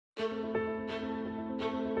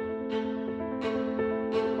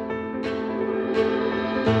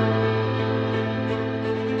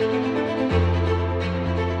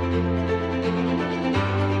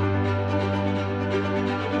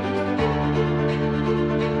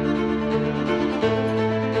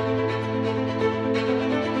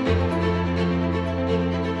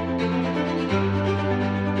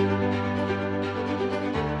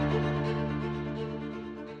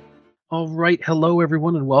All right. Hello,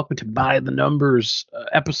 everyone, and welcome to By the Numbers,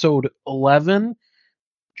 episode 11.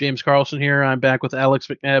 James Karlsson here. I'm back with Alex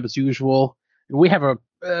McNabb as usual. We have a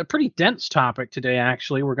pretty dense topic today,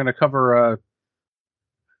 actually. We're going to cover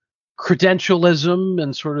credentialism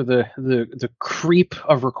and sort of the creep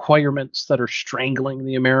of requirements that are strangling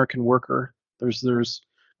the American worker. There's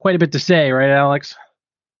quite a bit to say, right, Alex?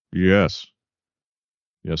 Yes.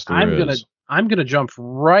 Yes, there is. I'm gonna jump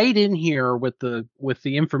right in here with the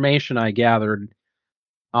information I gathered,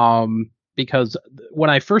 because when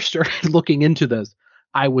I first started looking into this,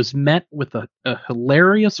 I was met with a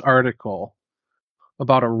hilarious article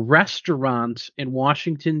about a restaurant in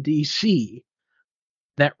Washington D.C.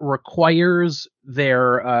 that requires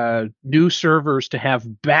their new servers to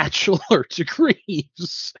have bachelor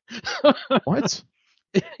degrees. What?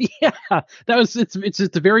 Yeah, it's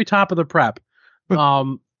at the very top of the prep.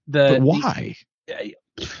 But why?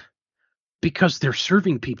 Because they're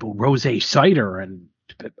serving people rosé cider and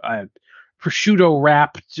prosciutto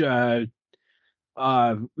wrapped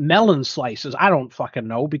melon slices. I don't fucking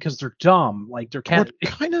know, because they're dumb. Like they're What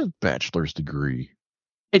kind of bachelor's degree?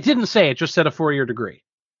 It didn't say. It just said a 4-year degree.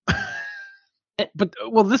 But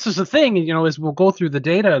well, this is the thing. As we'll go through the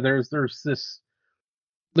data, there's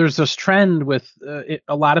this trend with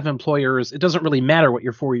a lot of employers. It doesn't really matter what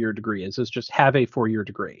your 4-year degree is. It's just have a 4-year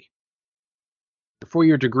degree. The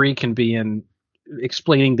 4-year degree can be in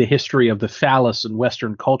explaining the history of the phallus in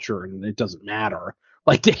Western culture, and it doesn't matter.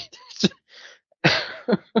 Like, I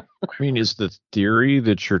mean, is the theory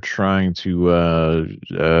that you're trying to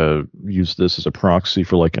use this as a proxy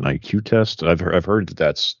for like an IQ test? I've heard that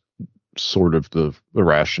that's sort of the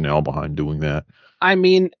rationale behind doing that. I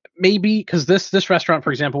mean, maybe because this restaurant,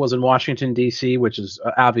 for example, was in Washington D.C., which is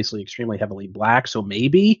obviously extremely heavily black. So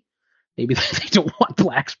maybe they don't want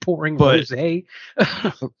blacks pouring rosé.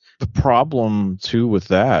 The problem too with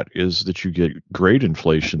that is that you get grade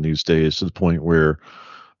inflation these days to the point where,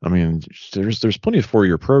 I mean, there's plenty of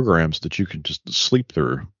 4-year programs that you can just sleep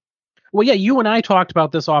through. Well, yeah, you and I talked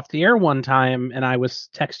about this off the air one time, and I was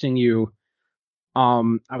texting you.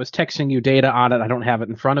 Data on it. I don't have it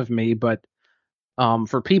in front of me, but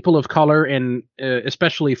for people of color and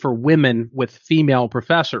especially for women with female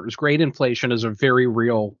professors, grade inflation is a very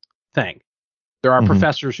real thing. There are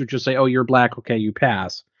professors who just say, "Oh, you're black, okay, you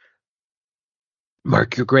pass.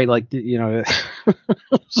 Mark your grade," like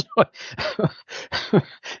it's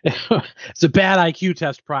a bad IQ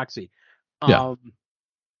test proxy. Yeah.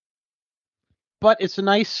 But it's a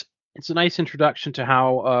nice introduction to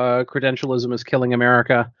how credentialism is killing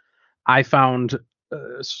America. I found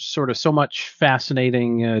sort of so much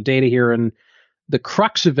fascinating data here, and the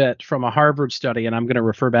crux of it from a Harvard study, and I'm going to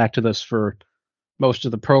refer back to this for most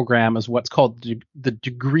of the program, is what's called the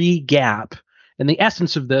degree gap. And the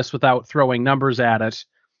essence of this, without throwing numbers at it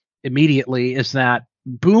immediately, is that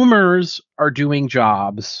boomers are doing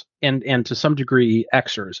jobs, and to some degree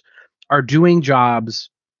Xers are doing jobs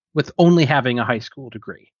with only having a high school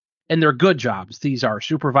degree. And they're good jobs. These are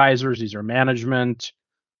supervisors, these are management,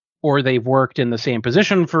 or they've worked in the same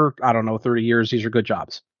position for, 30 years. These are good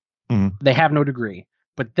jobs. They have no degree.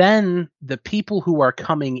 But then the people who are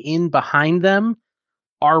coming in behind them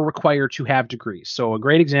are required to have degrees. So a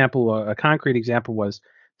great example, a concrete example, was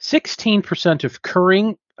 16% of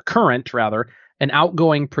current and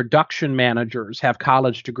outgoing production managers have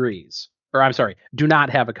college degrees. Or I'm sorry, do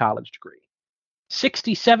not have a college degree.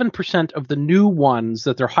 67% of the new ones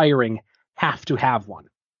that they're hiring have to have one.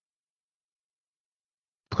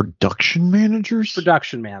 Production managers?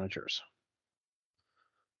 Production managers.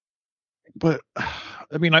 But,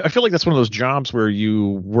 I mean, I feel like that's one of those jobs where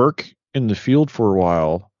you work in the field for a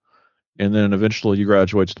while, and then eventually you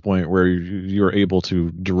graduate to the point where you're able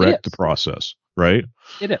to direct the process, right?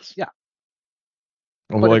 It is, yeah.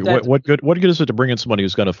 Well, like, what good is it to bring in somebody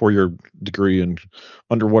who's got a 4-year degree in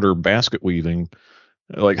underwater basket weaving?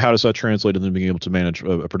 Like, how does that translate into being able to manage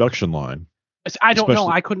a production line? I don't know.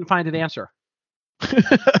 I couldn't find an answer.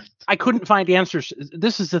 I couldn't find answers.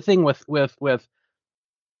 This is the thing with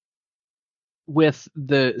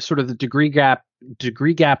the sort of the degree gap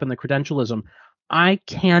and the credentialism. I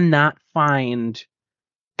cannot find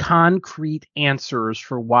concrete answers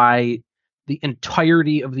for why the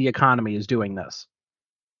entirety of the economy is doing this.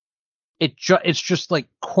 it's just like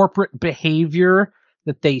corporate behavior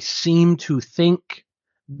that they seem to think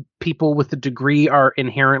people with a degree are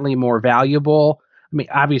inherently more valuable. I mean,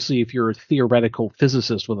 obviously, if you're a theoretical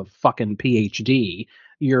physicist with a fucking PhD,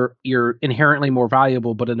 you're inherently more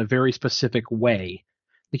valuable, but in a very specific way.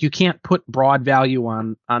 Like you can't put broad value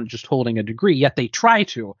on just holding a degree, yet they try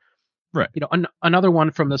to. Right. You know, another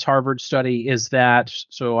one from this Harvard study is that,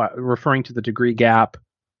 so referring to the degree gap,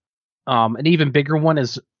 an even bigger one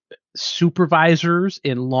is supervisors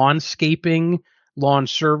in lawnscaping, lawn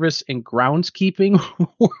service, and groundskeeping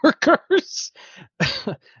workers.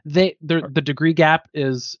 The degree gap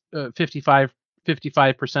is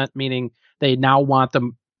 55%, meaning they now want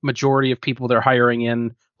the majority of people they're hiring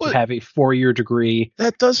in to have a 4-year degree.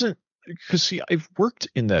 That doesn't, because see, I've worked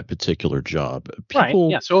in that particular job. People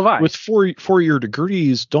right. Yeah, so have I. With four-year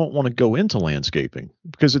degrees don't want to go into landscaping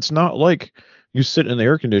because it's not like you sit in the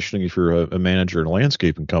air conditioning if you're a manager in a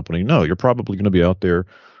landscaping company. No, you're probably going to be out there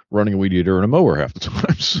running a weed eater and a mower half the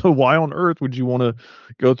time. So why on earth would you want to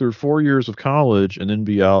go through 4 years of college and then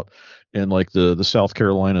be out in like the South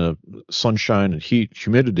Carolina sunshine and heat,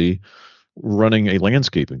 humidity, running a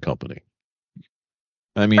landscaping company?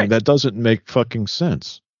 I mean, that doesn't make fucking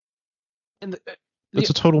sense. And it's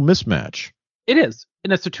a total mismatch. It is.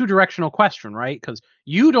 And it's a two-directional question, right? Because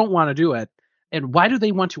you don't want to do it. And why do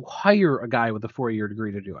they want to hire a guy with a 4-year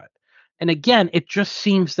degree to do it? And again, it just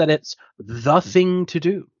seems that it's the thing to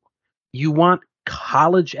do. You want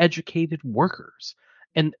college-educated workers.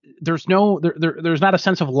 And there's there's not a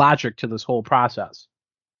sense of logic to this whole process.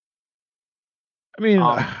 I mean,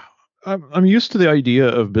 I'm used to the idea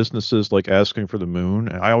of businesses like asking for the moon.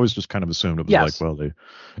 I always just kind of assumed it was like, well,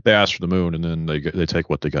 they ask for the moon and then they take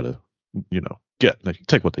what they got to, get. They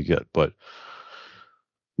take what they get. But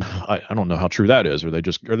I don't know how true that is. Are they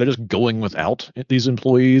just going without these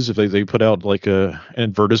employees if they put out like an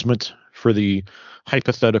advertisement for the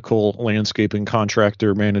hypothetical landscaping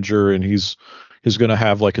contractor manager and he's going to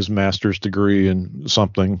have like his master's degree in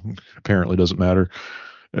something, apparently doesn't matter,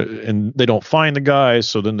 and they don't find the guy,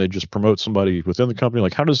 so then they just promote somebody within the company?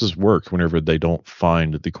 Like, how does this work whenever they don't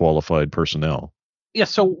find the qualified personnel? Yeah,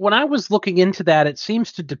 so when I was looking into that, it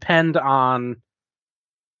seems to depend on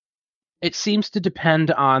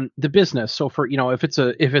the business. So for, if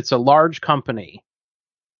it's a large company,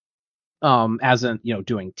 as in,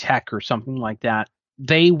 doing tech or something like that,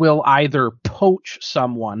 they will either poach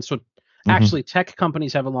someone. So actually tech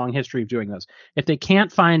companies have a long history of doing this. If they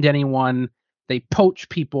can't find anyone, they poach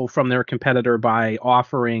people from their competitor by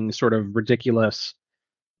offering sort of ridiculous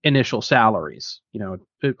initial salaries.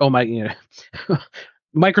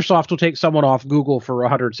 Microsoft will take someone off Google for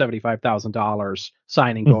 $175,000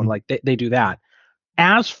 signing, going like they do that.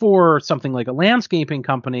 As for something like a landscaping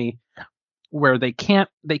company where they can't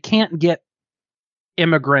get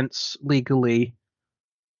immigrants legally,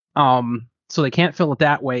 so they can't fill it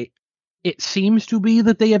that way, it seems to be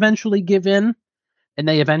that they eventually give in and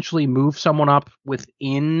they eventually move someone up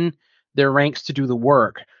within their ranks to do the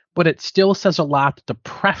work. But it still says a lot that the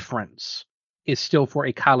preference is still for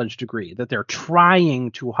a college degree, that they're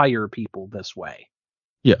trying to hire people this way.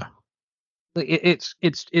 Yeah. It's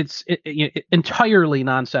entirely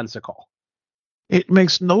nonsensical. It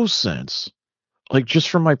makes no sense. Like, just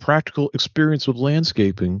from my practical experience with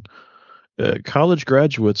landscaping, college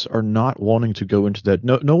graduates are not wanting to go into that.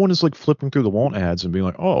 No one is like flipping through the want ads and being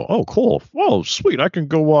like, oh, cool. Well, sweet. I can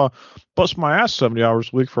go bust my ass 70 hours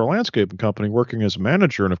a week for a landscaping company working as a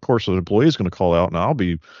manager. And of course, an employee is going to call out and I'll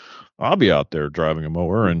be out there driving a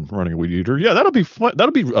mower and running a weed eater. Yeah, that'll be fun.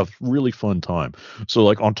 That'll be a really fun time. So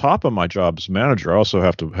like on top of my job as manager, I also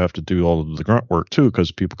have to do all of the grunt work too,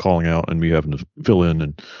 because people calling out and me having to fill in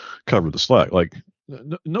and cover the slack. Like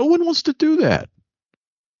no one wants to do that.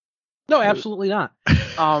 No, absolutely not.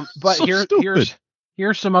 But So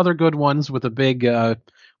here's some other good ones with a big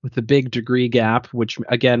degree gap,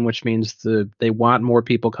 which means they want more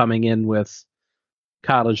people coming in with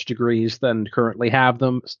college degrees than currently have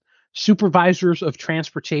them. Supervisors of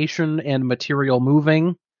transportation and material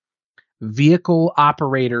moving, vehicle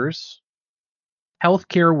operators,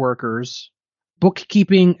 healthcare workers,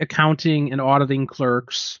 bookkeeping, accounting, and auditing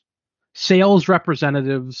clerks, sales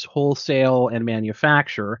representatives, wholesale and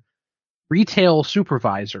manufacture, retail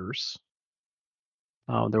supervisors.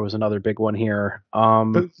 Oh, there was another big one here.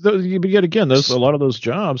 But yet again, a lot of those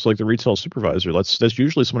jobs, like the retail supervisor, that's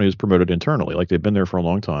usually somebody who's promoted internally, like they've been there for a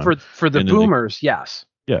long time. For the boomers, yes.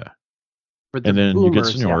 Yeah. And then you get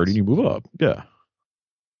seniority and you move up. Yeah.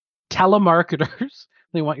 Telemarketers.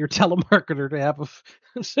 They want your telemarketer to have a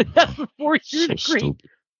 4-year degree. Stupid.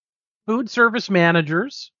 Food service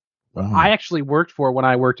managers. I actually worked for when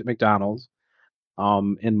I worked at McDonald's.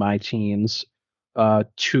 in my teens,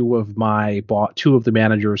 two of the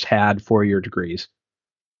managers had 4-year degrees.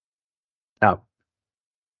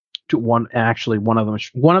 One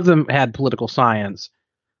of them had political science,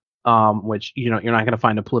 which you're not going to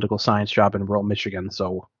find a political science job in rural Michigan,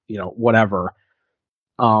 so whatever.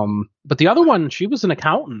 But the other one, she was an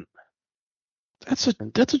accountant. That's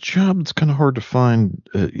a job that's kind of hard to find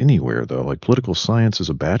anywhere, though. Like political science as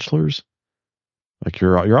a bachelor's, like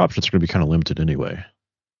your options are going to be kind of limited anyway.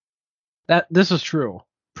 This is true.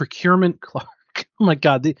 Procurement clerk. Oh my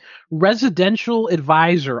God, the residential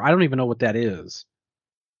advisor. I don't even know what that is.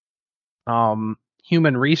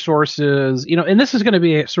 Human resources. And this is going to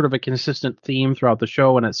be sort of a consistent theme throughout the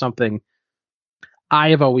show, and it's something I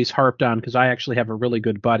have always harped on because I actually have a really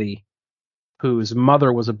good buddy whose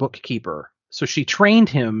mother was a bookkeeper. So she trained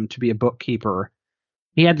him to be a bookkeeper.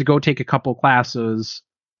 He had to go take a couple classes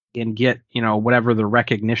and get, whatever the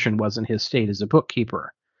recognition was in his state as a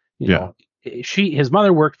bookkeeper. His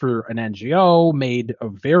mother worked for an NGO, made a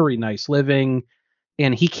very nice living,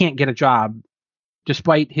 and he can't get a job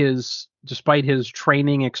despite his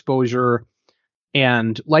training, exposure,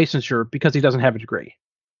 and licensure because he doesn't have a degree.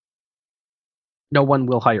 No one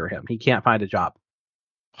will hire him. He can't find a job.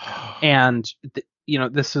 And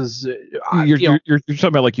this is you're talking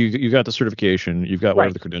about like you got the certification, you've got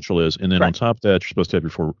whatever the credential is, and then on top of that, you're supposed to have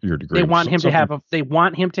your degree. They want him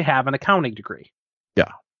to have an accounting degree.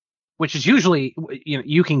 Yeah, which is usually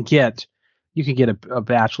you can get a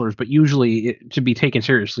bachelor's, but usually to be taken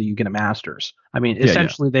seriously, you get a master's. I mean,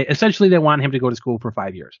 essentially they want him to go to school for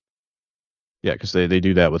 5 years. Yeah, because they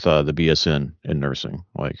do that with the BSN in nursing.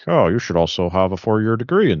 Like, oh, you should also have a 4-year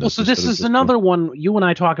degree in this. Well, so this is another one. You and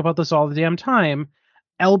I talk about this all the damn time.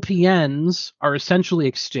 LPNs are essentially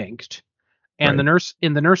extinct, and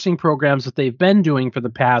the nursing programs that they've been doing for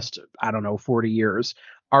the past 40 years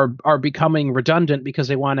are becoming redundant because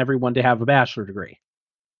they want everyone to have a bachelor degree.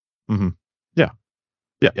 Mm-hmm.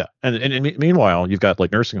 Yeah. And meanwhile, you've got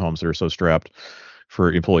like nursing homes that are so strapped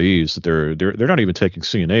for employees that they're not even taking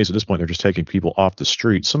CNAs at this point. They're just taking people off the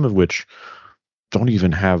street, some of which don't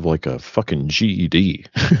even have like a fucking GED.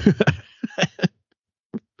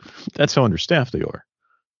 That's how understaffed they are.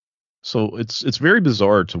 So it's very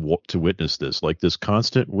bizarre to witness this, like this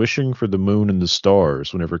constant wishing for the moon and the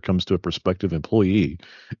stars whenever it comes to a prospective employee,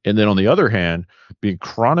 and then on the other hand, being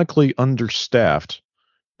chronically understaffed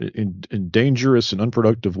in dangerous and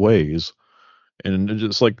unproductive ways, and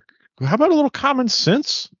it's like, how about a little common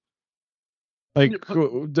sense? Like,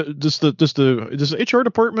 does the HR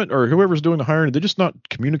department or whoever's doing the hiring, do they just not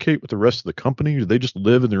communicate with the rest of the company? Do they just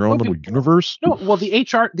live in their own little universe? No. Well, the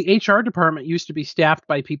HR department used to be staffed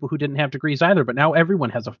by people who didn't have degrees either, but now everyone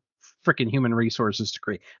has a freaking human resources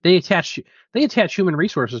degree. They attach human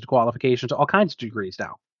resources to qualifications to all kinds of degrees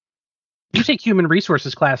now. You take human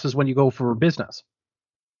resources classes when you go for business.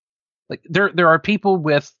 Like there are people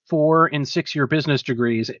with 4- and 6-year business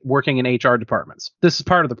degrees working in HR departments. This is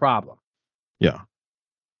part of the problem. Yeah.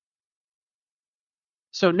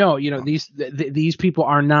 So no, these people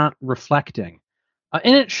are not reflecting,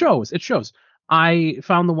 and it shows. I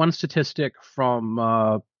found the one statistic from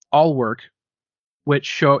All Work, which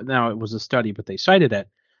showed, now it was a study, but they cited it,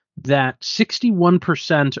 that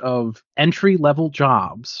 61% of entry-level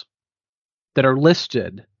jobs that are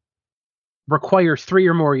listed require 3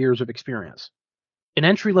 or more years of experience. An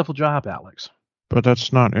entry-level job, Alex. But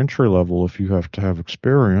that's not entry-level if you have to have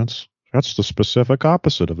experience. That's the specific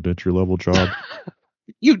opposite of an entry-level job.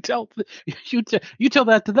 You tell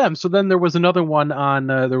that to them. So then there was another one on.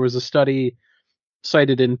 There was a study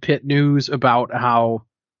cited in Pitt News about how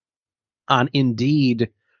on Indeed,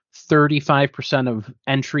 35% of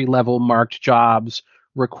entry-level marked jobs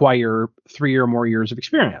require 3 or more years of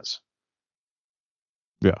experience.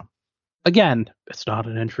 Yeah. Again, it's not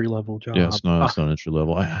an entry-level job. Yeah, it's not an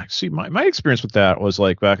entry-level. I see. My experience with that was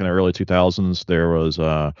like back in the early 2000s. There was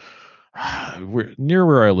near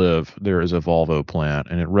where I live, there is a Volvo plant,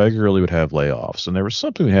 and it regularly would have layoffs. And there was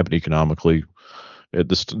something that happened economically at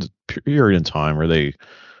this period in time where they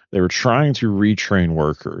were trying to retrain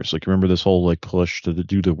workers. Like, remember this whole like push to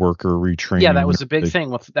do the worker retraining? Yeah, that was a big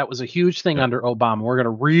thing. That was a huge thing under Obama. We're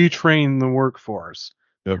going to retrain the workforce.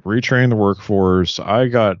 Yep, retrain the workforce. I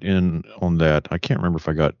got in on that. I can't remember if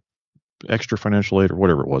I got extra financial aid or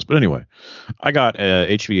whatever it was. But anyway, I got a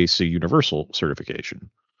HVAC universal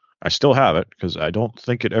certification. I still have it because I don't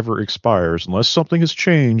think it ever expires unless something has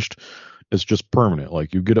changed. It's just permanent.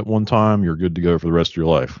 Like, you get it one time, you're good to go for the rest of your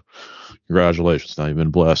life. Congratulations. Now you've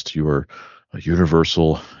been blessed. You are a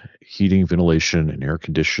universal heating, ventilation, and air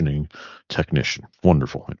conditioning technician.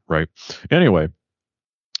 Wonderful, right? Anyway,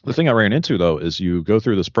 The thing I ran into though is you go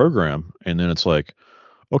through this program and then it's like,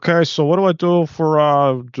 okay, so what do I do for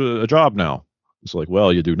a job now? It's like,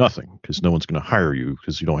 well, you do nothing because no one's going to hire you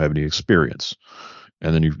because you don't have any experience.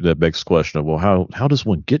 And then that begs the question of, well, how does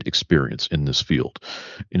one get experience in this field?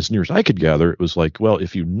 And as near as I could gather, it was like, well,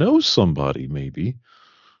 if you know somebody, maybe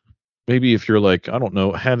if you're like, I don't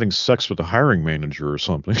know, having sex with a hiring manager or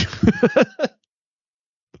something.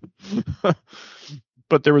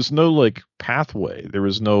 But there was no like pathway. There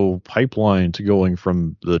was no pipeline to going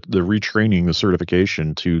from the retraining, the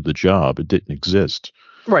certification to the job. It didn't exist.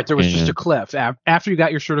 Right, there was just a cliff. After you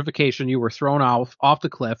got your certification, you were thrown off the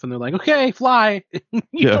cliff, and they're like, "Okay, fly."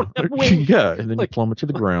 Yeah, yeah, and then you plummet to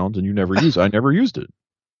the ground, and you never use it. I never used it.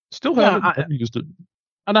 Still haven't never used it.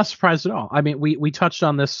 I'm not surprised at all. I mean, we touched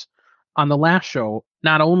on this on the last show.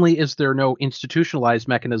 Not only is there no institutionalized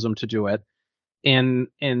mechanism to do it in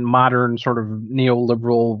modern sort of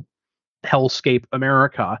neoliberal hellscape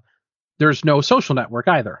America, there's no social network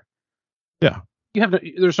either. Yeah.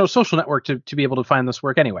 There's no social network to be able to find this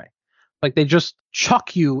work anyway. Like they just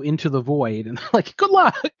chuck you into the void and like, good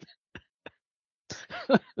luck.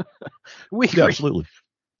 Absolutely.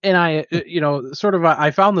 And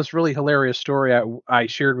I found this really hilarious story I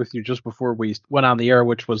shared with you just before we went on the air,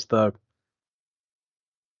 which was the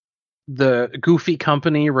goofy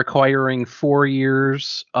company requiring 4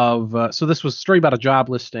 years of. So this was a story about a job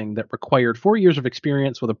listing that required 4 years of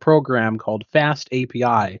experience with a program called Fast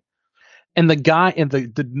API. And the guy and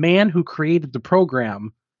the man who created the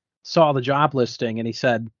program saw the job listing and he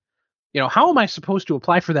said, how am I supposed to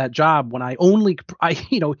apply for that job when I only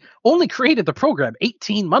created the program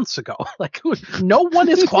 18 months ago? Like no one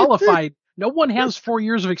is qualified. No one has 4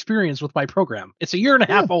 years of experience with my program. It's a year and a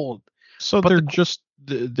half old. So they're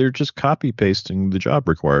just copy pasting the job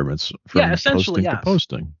requirements from posting to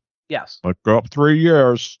posting. Yes. Like go up 3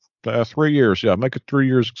 years. 3 years. Yeah, make it 3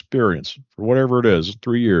 years experience for whatever it is.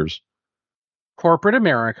 3 years. Corporate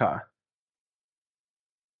America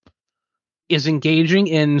is engaging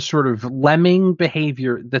in sort of lemming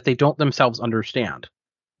behavior that they don't themselves understand.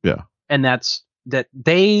 Yeah. And that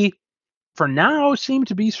they, for now, seem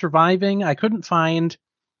to be surviving. I couldn't find,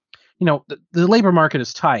 the labor market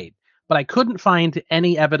is tight, but I couldn't find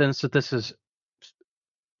any evidence that this is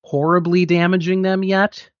horribly damaging them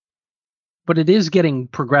yet. But it is getting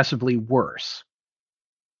progressively worse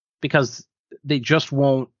because they just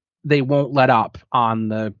won't let up on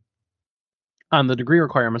the degree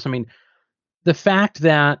requirements. I mean, the fact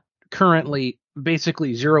that currently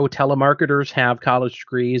basically zero telemarketers have college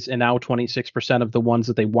degrees and now 26% of the ones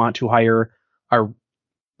that they want to hire are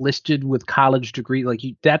listed with college degree,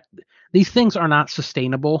 these things are not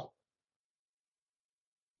sustainable.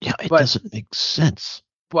 Yeah, it doesn't make sense.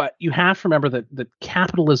 But you have to remember that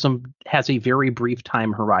capitalism has a very brief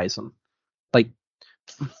time horizon, like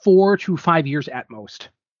 4 to 5 years at most.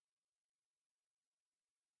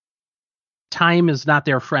 Time is not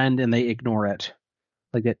their friend and they ignore it.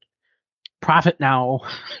 Like that, profit now,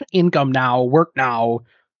 income now, work now.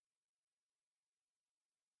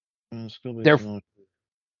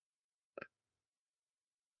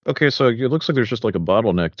 Okay, so it looks like there's just like a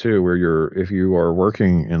bottleneck too, where if you are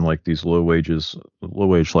working in like these low wage,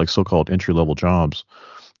 like so-called entry-level jobs,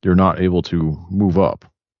 you're not able to move up.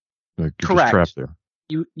 Like you're Correct. Just trapped there.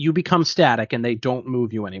 You become static and they don't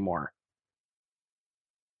move you anymore.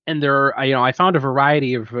 And I found a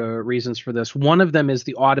variety of reasons for this. One of them is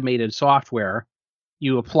the automated software.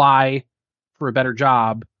 You apply for a better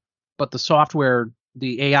job, but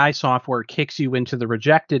the AI software kicks you into the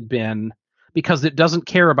rejected bin because it doesn't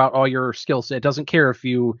care about all your skills. It doesn't care if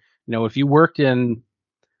you worked in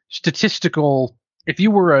if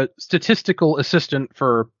you were a statistical assistant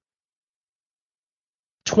for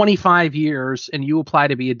 25 years and you apply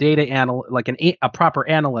to be a data analyst, like a proper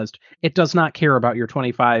analyst, it does not care about your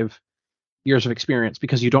 25 years of experience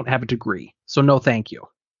because you don't have a degree. So no, thank you.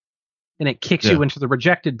 And it kicks you into the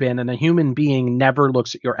rejected bin, and a human being never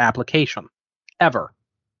looks at your application ever.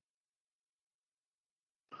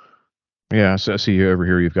 Yeah, so I see over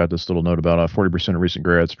here you've got this little note about 40% of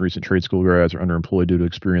recent trade school grads are underemployed due to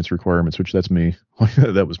experience requirements, which that's me.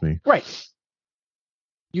 That was me. Right.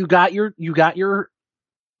 You got your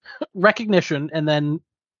recognition, and then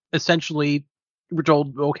essentially we're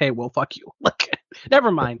told, okay, well, fuck you. Like,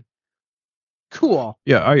 never mind. Cool.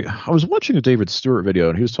 Yeah, I was watching a David Stewart video,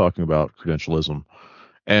 and he was talking about credentialism,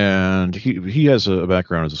 and he has a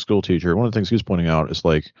background as a school teacher. One of the things he was pointing out is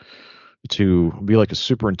like to be like a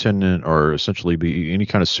superintendent or essentially be any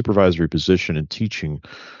kind of supervisory position in teaching,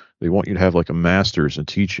 they want you to have like a master's in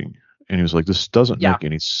teaching. And he was like, this doesn't make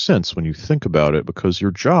any sense when you think about it, because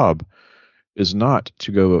your job is not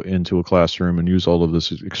to go into a classroom and use all of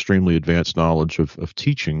this extremely advanced knowledge of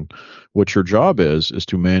teaching. What your job is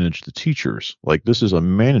to manage the teachers. Like, this is a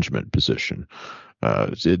management position.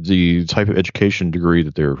 The type of education degree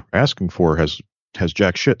that they're asking for has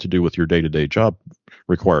jack shit to do with your day-to-day job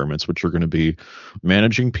requirements, which are going to be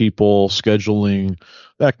managing people, scheduling,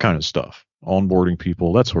 that kind of stuff, onboarding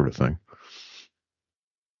people, that sort of thing.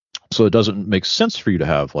 So it doesn't make sense for you to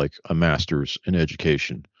have like a master's in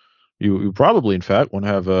education. You probably, in fact, want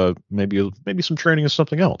to have maybe some training in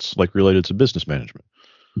something else, like related to business management.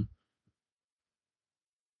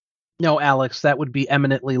 No, Alex, that would be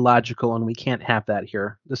eminently logical, and we can't have that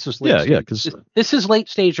here. This is this is late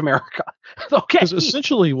stage America. Okay. Because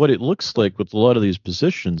essentially, what it looks like with a lot of these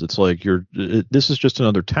positions, it's like this is just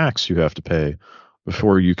another tax you have to pay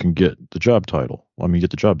before you can get the job title. I mean, get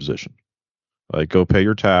the job position. Like, go pay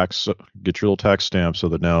your tax, get your little tax stamp, so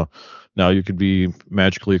that now you could be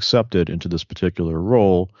magically accepted into this particular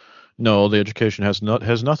role. No, the education has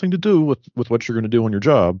nothing to do with what you're going to do on your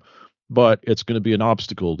job, but it's going to be an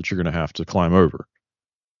obstacle that you're going to have to climb over.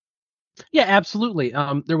 Yeah, absolutely.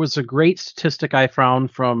 There was a great statistic I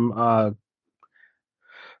found from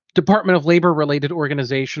Department of Labor related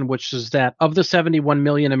organization, which is that of the 71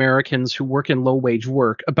 million Americans who work in low wage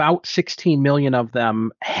work, about 16 million of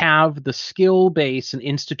them have the skill base and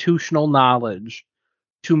institutional knowledge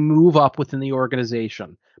to move up within the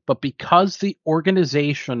organization. But because the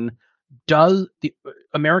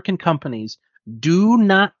American companies do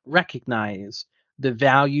not recognize the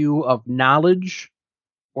value of knowledge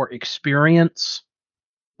or experience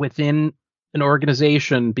within an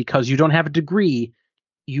organization, because you don't have a degree,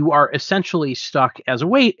 you are essentially stuck as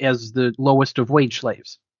the lowest of wage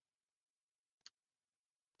slaves.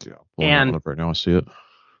 Yeah, and up right now I see it.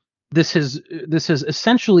 This has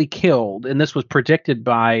essentially killed, and this was predicted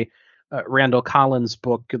by Randall Collins'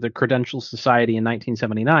 book, The Credential Society, in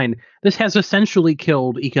 1979. This has essentially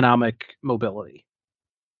killed economic mobility,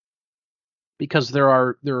 because there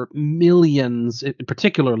are millions,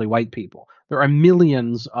 particularly white people. There are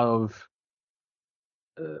millions of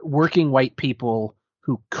working white people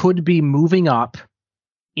who could be moving up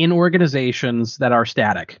in organizations that are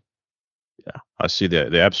static. Yeah, I see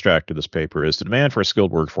the abstract of this paper is the demand for a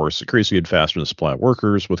skilled workforce increasing faster than the supply of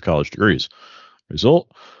workers with college degrees.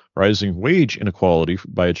 Result, rising wage inequality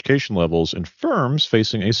by education levels in firms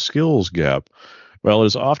facing a skills gap. Well, it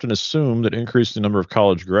is often assumed that increasing the number of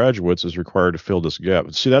college graduates is required to fill this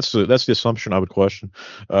gap. See, that's the assumption I would question.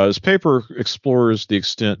 This paper explores the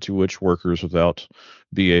extent to which workers without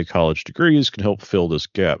BA college degrees can help fill this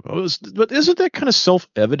gap. But isn't that kind of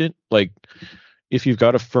self-evident? Like, if you've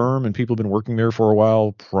got a firm and people have been working there for a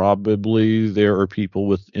while, probably there are people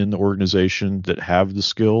within the organization that have the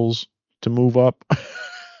skills to move up.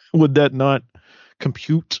 Would that not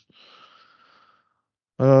compute?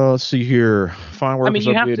 Let's see here. Find workers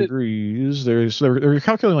up to degrees. They're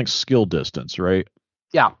calculating like skill distance, right?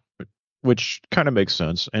 Yeah. Which kind of makes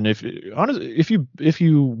sense. And if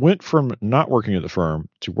you went from not working at the firm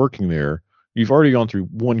to working there, you've already gone through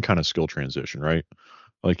one kind of skill transition, right?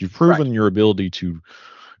 Like, you've proven your ability to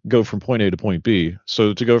go from point A to point B.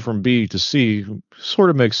 So to go from B to C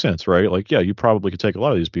sort of makes sense, right? Like, yeah, you probably could take a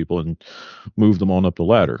lot of these people and move them on up the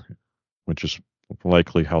ladder, which is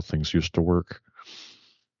likely how things used to work.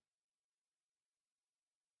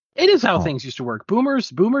 It is how things used to work.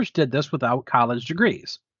 Boomers did this without college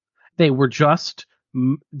degrees. They were just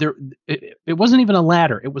there. It wasn't even a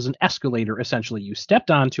ladder. It was an escalator, essentially. You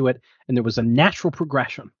stepped onto it, and there was a natural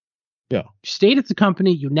progression. Yeah. You stayed at the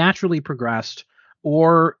company, you naturally progressed,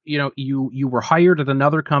 or you were hired at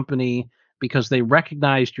another company because they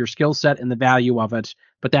recognized your skill set and the value of it,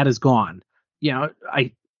 but that is gone.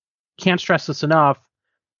 I can't stress this enough.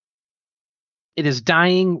 It is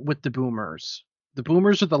dying with the boomers. The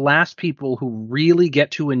boomers are the last people who really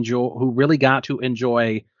got to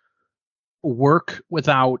enjoy work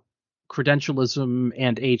without credentialism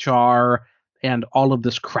and HR and all of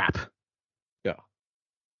this crap. Yeah.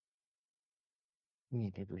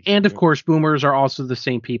 And of course, boomers are also the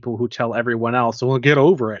same people who tell everyone else, "Well, get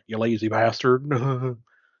over it, you lazy bastard."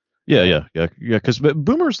 Yeah. Because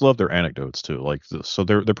boomers love their anecdotes too. Like, so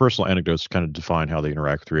their personal anecdotes kind of define how they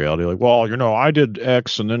interact with reality. Like, well, I did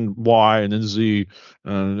X and then Y and then Z,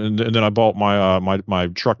 and then I bought my my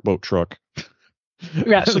boat truck.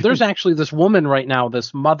 Yeah. So there's actually this woman right now,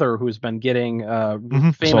 this mother who's been getting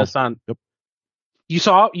famous on. Yep.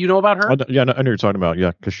 You know about her? I know you're talking about,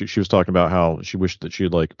 yeah, because she was talking about how she wished that she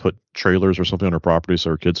had like put trailers or something on her property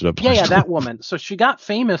so her kids would have. Yeah, that woman. So she got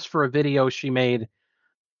famous for a video she made.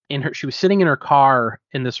 She was sitting in her car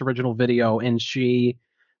in this original video, and she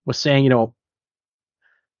was saying,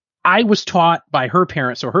 I was taught by her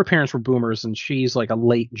parents. So her parents were boomers and she's like a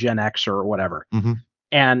late Gen Xer or whatever. Mm-hmm.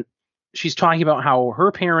 And she's talking about how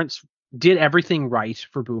her parents did everything right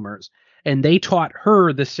for boomers and they taught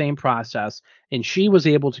her the same process and she was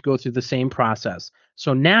able to go through the same process.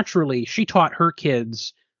 So naturally, she taught her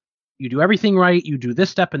kids, you do everything right, you do this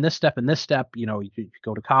step and this step and this step, you know, you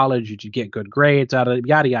go to college, you get good grades, out of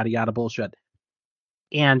yada yada yada bullshit,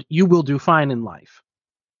 and you will do fine in life.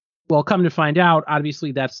 Well, come to find out,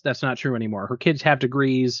 obviously that's not true anymore. Her kids have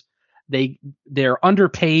degrees. They're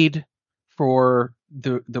underpaid for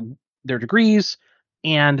their degrees,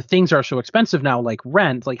 and things are so expensive now, like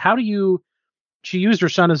rent. Like, how do you? She used her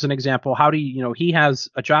son as an example. How do you? You know, he has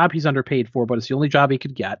a job he's underpaid for, but it's the only job he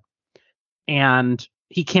could get, and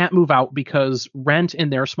he can't move out because rent in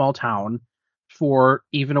their small town for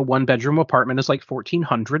even a 1-bedroom apartment is like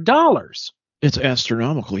 $1,400. It's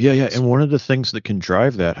astronomical. Yeah, yeah. And one of the things that can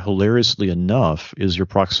drive that, hilariously enough, is your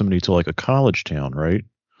proximity to like a college town, right?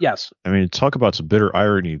 Yes. I mean, talk about some bitter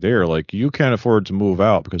irony there. Like, you can't afford to move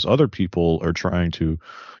out because other people are trying to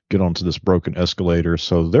get onto this broken escalator.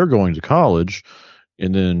 So they're going to college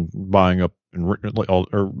and then buying up and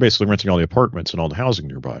or basically renting all the apartments and all the housing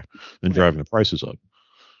nearby and driving the prices up.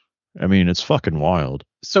 I mean, it's fucking wild.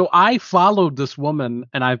 So I followed this woman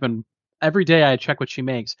and every day I check what she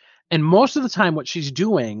makes. And most of the time what she's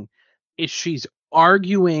doing is she's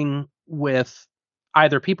arguing with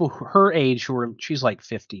either people her age she's like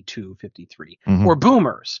 52, 53, or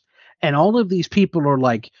boomers. And all of these people are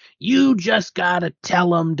like, you just got to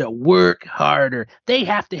tell them to work harder. They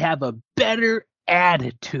have to have a better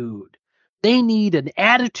attitude. They need an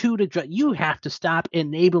attitude. You have to stop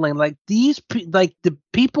enabling. Like the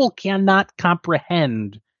people cannot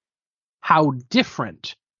comprehend how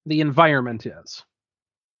different the environment is.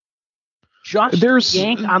 Just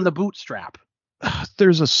yank on the bootstrap.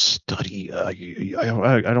 There's a study.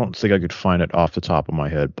 I don't think I could find it off the top of my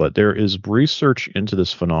head, but there is research into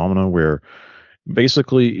this phenomena where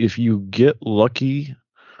basically if you get lucky,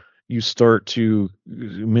 you start to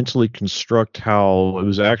mentally construct how it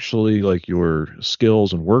was actually like your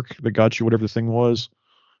skills and work that got you whatever the thing was.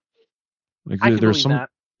 Like, I can believe that.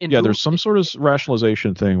 There's some sort of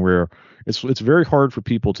rationalization thing where it's very hard for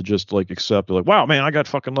people to just like accept, like, wow, man, I got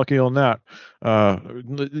fucking lucky on that.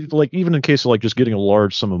 Like, even in case of like just getting a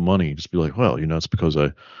large sum of money, just be like, well, you know, it's because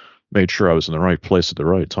I made sure I was in the right place at the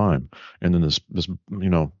right time, and then this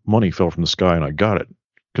money fell from the sky and I got it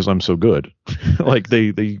because I'm so good. Like,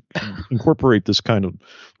 they incorporate this kind of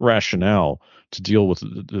rationale to deal with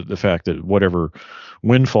the fact that whatever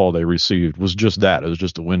windfall they received was just that. It was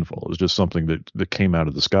just a windfall. It was just something that came out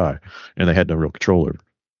of the sky, and they had no real control over.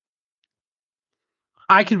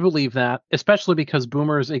 I can believe that, especially because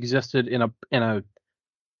boomers existed in a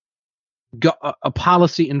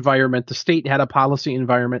policy environment. The state had a policy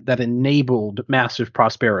environment that enabled massive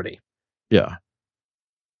prosperity. Yeah.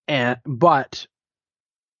 But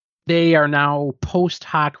they are now post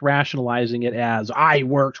hoc rationalizing it as, I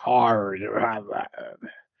worked hard,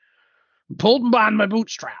 pulled on my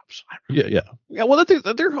bootstraps. Yeah. Well,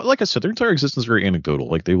 they're like I said, their entire existence is very anecdotal.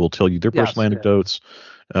 Like, they will tell you their personal anecdotes.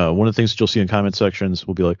 One of the things that you'll see in comment sections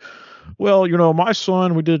will be like, well, you know, my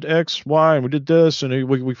son, we did X, Y, and we did this, and he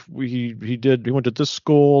went to this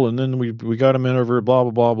school, and then we got him in over blah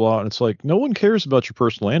blah blah blah. And it's like, no one cares about your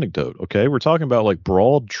personal anecdote. Okay, we're talking about like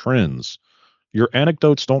broad trends. Your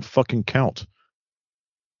anecdotes don't fucking count.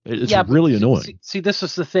 It's really annoying. See, this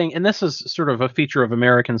is the thing, and this is sort of a feature of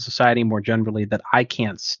American society more generally that I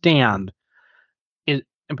can't stand.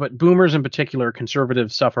 But boomers in particular,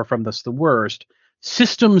 conservatives, suffer from this the worst.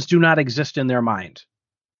 Systems do not exist in their mind.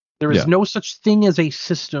 There is no such thing as a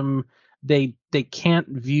system. They can't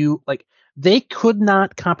view, like, they could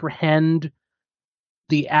not comprehend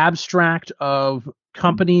the abstract of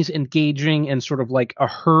companies engaging in sort of like a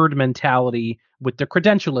herd mentality with the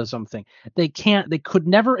credentialism thing. They could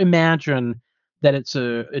never imagine that it's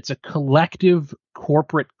a collective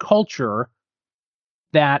corporate culture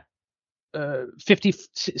that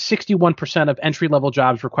 61% of entry level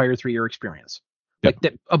jobs require 3-year experience. Like,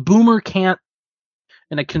 that a boomer can't,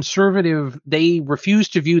 and a conservative, they refuse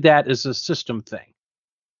to view that as a system thing.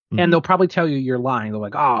 And they'll probably tell you you're lying. They're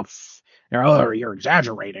like, you're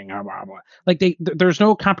exaggerating. Like, there's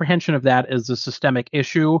no comprehension of that as a systemic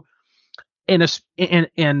issue.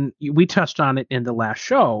 And we touched on it in the last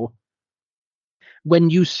show.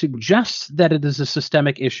 When you suggest that it is a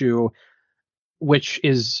systemic issue, which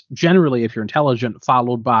is generally, if you're intelligent,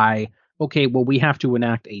 followed by, okay, well, we have to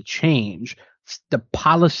enact a change. The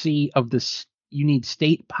policy of this, you need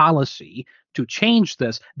state policy to change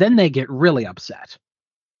this. Then they get really upset.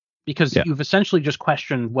 because Yeah. you've essentially just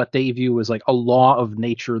questioned what they view as like a law of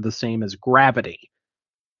nature, the same as gravity.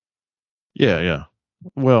 Yeah, yeah.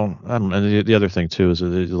 Well, I don't know. The other thing too is that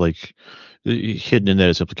like hidden in that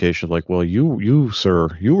is implication of like, well, you sir,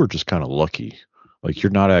 you were just kind of lucky. Like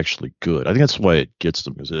you're not actually good. I think that's why it gets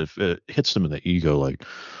them, because if it hits them in the ego, like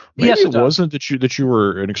maybe Yes, it it does. wasn't that you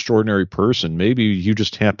were an extraordinary person. Maybe you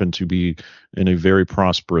just happened to be in a very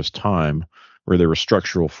prosperous time where there were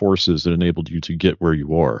structural forces that enabled you to get where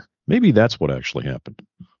you are. Maybe that's what actually happened.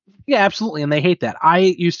 Yeah, absolutely. And they hate that. I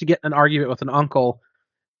used to get in an argument with an uncle.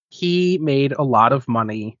 He made a lot of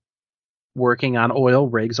money working on oil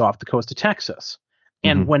rigs off the coast of Texas.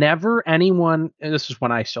 And Hmm. whenever anyone, and this is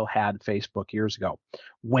when I still had Facebook years ago,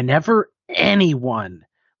 whenever anyone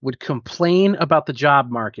would complain about the job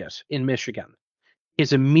market in Michigan,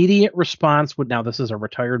 his immediate response would, now this is a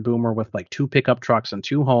retired boomer with like 2 pickup trucks and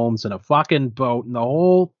 2 homes and a fucking boat and the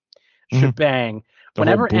whole Hmm. shebang. The whole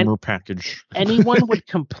Whenever boomer package. anyone would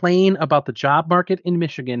complain about the job market in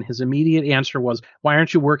Michigan, his immediate answer was, "Why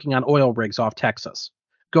aren't you working on oil rigs off Texas?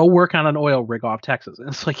 Go work on an oil rig off Texas." And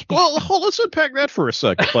it's like, Well, let's unpack that for a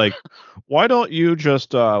second. Like, why don't you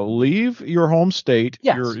just leave your home state,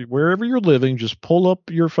 yes, wherever you're living, just pull up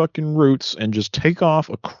your fucking roots and just take off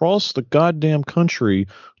across the goddamn country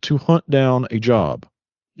to hunt down a job?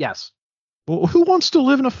 yes, Well, who wants to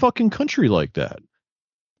live in a fucking country like that?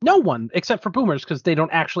 no one except for boomers because they don't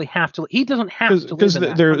actually have to. He doesn't have to live Because in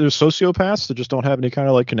that they're country. sociopaths that just don't have any kind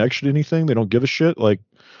of like connection to anything. They don't give a shit. Like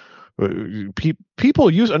people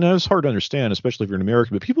use, I know it's hard to understand, especially if you're an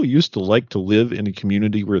American, but people used to like to live in a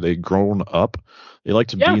community where they'd grown up. They like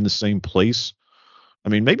to be Yeah, in the same place. I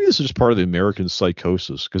mean, maybe this is just part of the American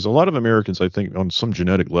psychosis, because a lot of Americans, I think, on some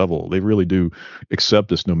genetic level, they really do accept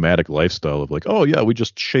this nomadic lifestyle of like, oh yeah, we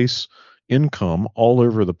just chase income all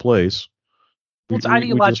over the place. well, it's We just,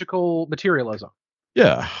 ideological materialism.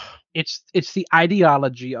 yeah, It's the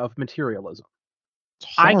ideology of materialism.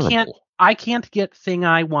 it's I can't horrible. I can't get thing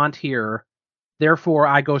I want here, therefore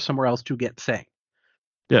I go somewhere else to get thing.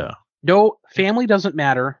 Yeah. No, family doesn't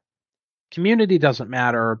matter. Community doesn't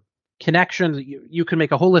matter. Connections, you can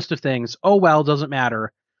make a whole list of things. Oh, well, doesn't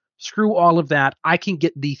matter. Screw all of that. I can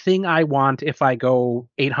get the thing I want if I go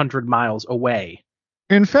 800 miles away.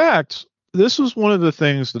 In fact, this was one of the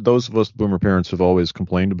things that those of us boomer parents have always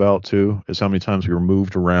complained about too, is how many times we were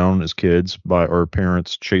moved around as kids by our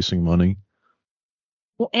parents chasing money.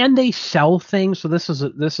 Well, and they sell things. So this is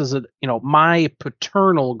a my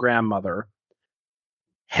paternal grandmother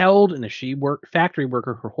held, and she worked factory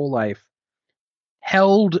worker her whole life,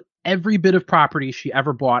 held every bit of property she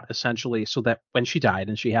ever bought essentially so that when she died,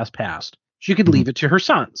 and she has passed, she could Mhm. leave it to her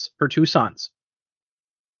sons, her 2 sons.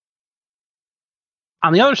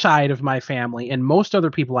 On the other side of my family and most other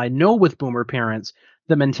people I know with boomer parents,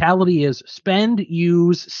 the mentality is spend,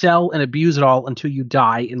 use, sell, and abuse it all until you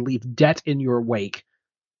die and leave debt in your wake.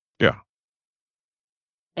 Yeah.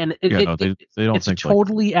 And Yeah, no, they don't it's a think like that.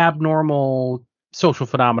 totally abnormal social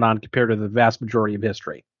phenomenon compared to the vast majority of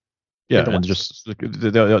history in Yeah, the and West.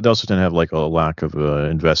 just they also tend to have like a lack of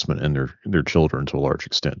investment in their children to a large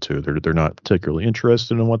extent too. They're not particularly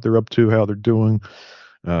interested in what they're up to, how they're doing,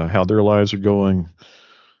 how their lives are going.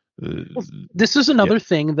 Uh, yeah. This is another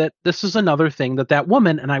thing that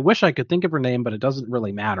woman, and I wish I could think of her name, but it doesn't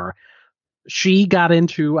really matter. She got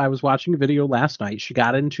into, I was watching a video last night. She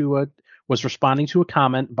got into was responding to a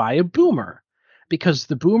comment by a boomer because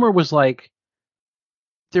the boomer was like,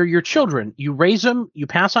 they're your children. You raise them, you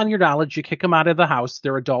pass on your knowledge, you kick them out of the house.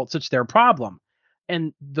 They're adults. It's their problem.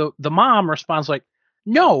 And the mom responds like,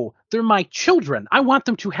 no, they're my children. I want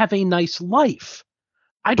them to have a nice life.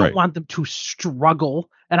 I don't Right. want them to struggle,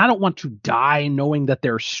 and I don't want to die knowing that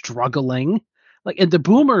they're struggling. Like, and the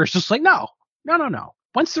boomer is just like, no, no, no, no.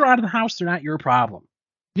 Once they're out of the house, they're not your problem.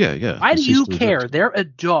 Yeah, yeah. Why It do ceases you to exist. care? They're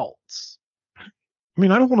adults. I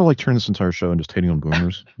mean, I don't want to like turn this entire show into just hating on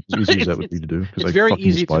boomers, as easy as that would be to do, because It's I very fucking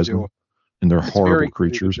easy to despise do. them and they're It's horrible very easy to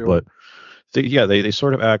creatures. do. But they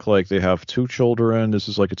sort of act like they have 2 children. This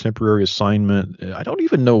is like a temporary assignment. I don't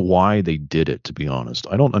even know why they did it, to be honest.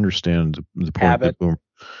 I don't understand the point of the Habit. boomer.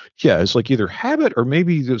 Yeah, it's like either habit or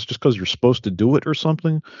maybe it's just because you're supposed to do it or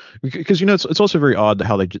something. Because it's also very odd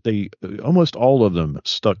how they almost all of them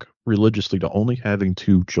stuck religiously to only having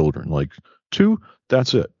 2 children. Like two,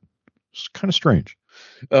 that's it. It's kind of strange.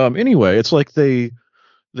 Anyway, it's like they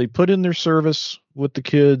put in their service with the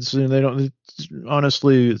kids, and they don't.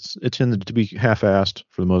 Honestly, it tended to be half-assed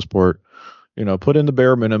for the most part. Put in the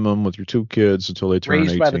bare minimum with your 2 kids until they turn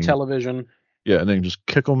Raised by the 18. television. Yeah, and then just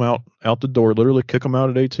kick them out the door. Literally kick them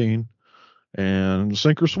out at 18, and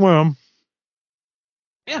sink or swim.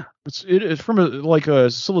 Yeah. It's from a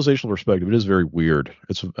civilizational perspective. It is very weird.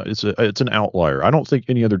 It's an outlier. I don't think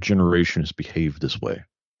any other generation has behaved this way.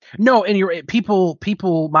 No, and you're people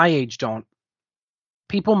my age don't.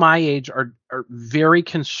 People my age are very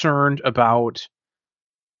concerned about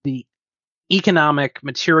the economic,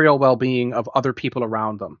 material well-being of other people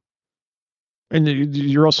around them. And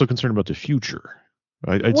you're also concerned about the future.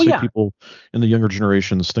 I'd Well, say yeah, people in the younger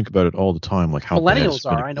generations think about it all the time, like how bad it's millennials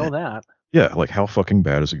going are. to I know get. that. Yeah, like how fucking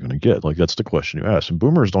bad is it going to get? Like that's the question you ask. And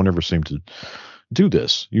boomers don't ever seem to do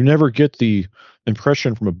this. You never get the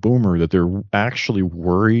impression from a boomer that they're actually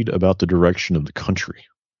worried about the direction of the country.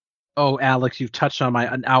 Oh, Alex, you've touched on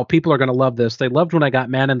my. Now people are going to love this. They loved when I got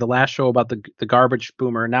mad in the last show about the garbage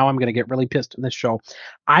boomer. Now I'm going to get really pissed in this show.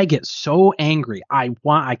 I get so angry. I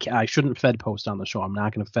shouldn't fed post on the show. I'm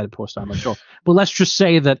not going to fed post on the show. But let's just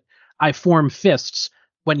say that I form fists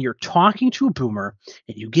when you're talking to a boomer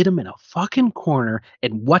and you get them in a fucking corner.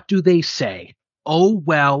 And what do they say? Oh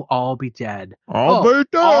well, I'll be dead. I'll be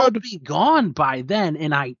I'll dead. be gone by then.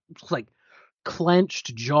 And I like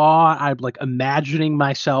clenched jaw. I'm like imagining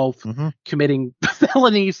myself Mm-hmm. committing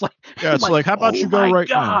felonies. Like, Yeah, it's like, how about oh you go my right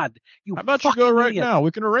now? God, you How about you go fucking right idiot. now?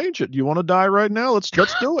 We can arrange it. Do you want to die right now? Let's do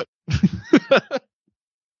it.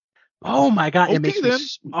 Oh my God, it Okay makes me. then.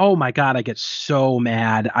 Oh my God, I get so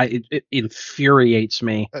mad. It infuriates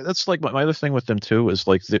me. That's like my other thing with them too is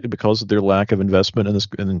like because of their lack of investment in this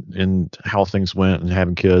in how things went and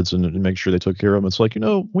having kids and make sure they took care of them. It's like,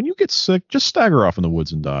 when you get sick, just stagger off in the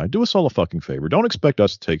woods and die. Do us all a fucking favor. Don't expect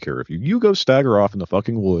us to take care of you. You go stagger off in the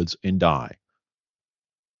fucking woods and die.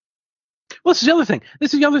 Well, this is the other thing.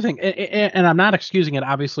 This is the other thing, and I'm not excusing it.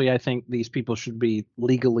 Obviously, I think these people should be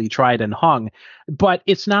legally tried and hung, but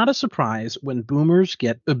it's not a surprise when boomers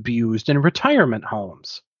get abused in retirement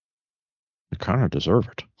homes. They kind of deserve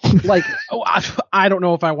it. Like, oh, I don't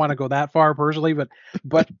know if I want to go that far personally,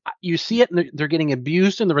 but you see it, and they're getting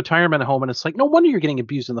abused in the retirement home, and it's like, no wonder you're getting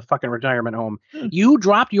abused in the fucking retirement home. You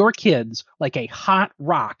dropped your kids like a hot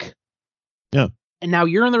rock, Yeah. and now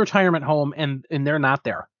you're in the retirement home, and they're not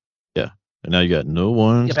there. Yeah. And now you got no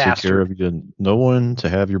one You to take care bastard. of you, no one to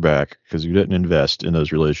have your back because you didn't invest in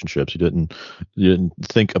those relationships. You didn't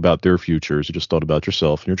think about their futures. You just thought about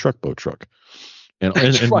yourself and your truck boat truck. And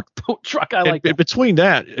Truck. I like that. between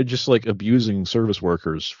that, just like abusing service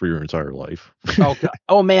workers for your entire life. Oh, God.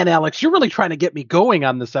 Oh man, Alex, you're really trying to get me going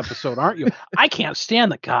on this episode, aren't you? I can't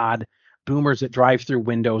stand the God boomers that drive through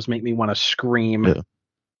windows make me want to scream. Yeah.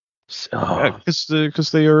 Oh.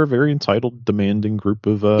 Because they are a very entitled, demanding group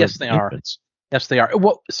of Yes, they are. infants. Yes, they are.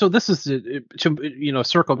 Well, so this is to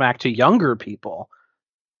circle back to younger people.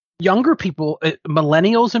 Younger people,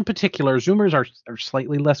 millennials in particular, Zoomers are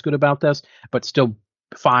slightly less good about this, but still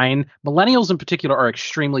fine. Millennials in particular are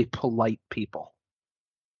extremely polite people.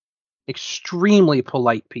 Extremely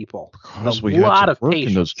polite people. Because A we lot had to of work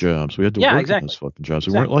patience. in those jobs. We had to Yeah, work exactly. in those fucking jobs.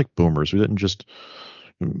 We Exactly. weren't like boomers. We didn't just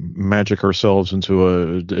magic ourselves into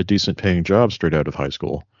a decent paying job straight out of high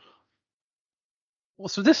school. Well,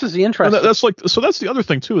 so this is the interesting. That's the other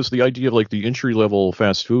thing too, is the idea of like the entry level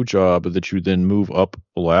fast food job that you then move up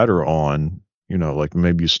a ladder on. Like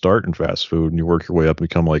maybe you start in fast food and you work your way up and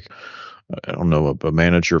become like, I don't know, a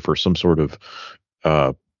manager for some sort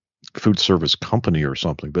of food service company or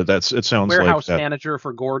something. But it sounds warehouse like that. manager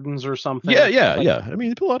for Gordon's or something. Yeah. I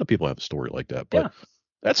mean, a lot of people have a story like that, but Yeah.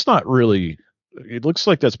 that's not really. It looks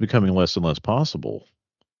like that's becoming less and less possible.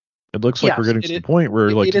 It looks like we're getting to the point where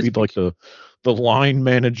like to be like the line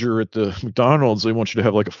manager at the McDonald's, they want you to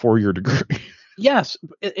have like a 4-year degree. Yes,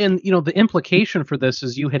 and the implication for this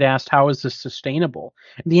is you had asked, how is this sustainable?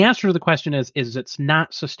 And the answer to the question is it's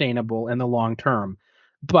not sustainable in the long term.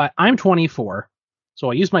 But I'm 24, so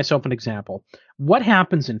I'll use myself an example. What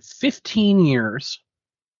happens in 15 years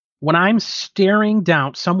when I'm staring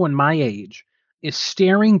down, someone my age is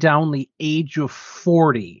staring down the age of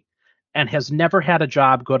 40 and has never had a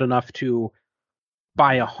job good enough to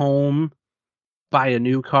buy a home, buy a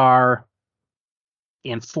new car,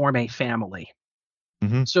 and form a family?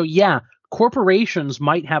 Mm-hmm. So yeah, corporations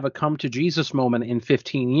might have a come to Jesus moment in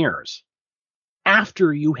 15 years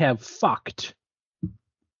after you have fucked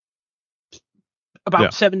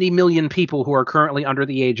about 70 million people who are currently under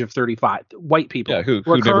the age of 35, white people. Yeah, who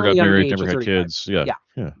are never got currently under the married, age never of had 35. kids.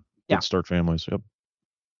 Yeah. Let's start families. Yep.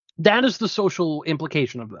 That is the social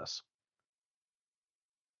implication of this.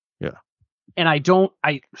 Yeah. And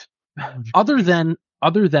other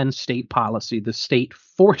than state policy, the state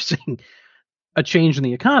forcing a change in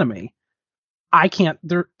the economy, I can't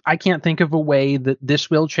think of a way that this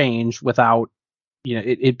will change without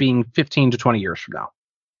it being 15 to 20 years from now.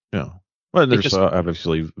 Yeah. Well, there's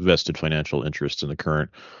obviously vested financial interest in the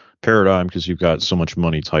current paradigm because you've got so much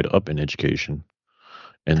money tied up in education,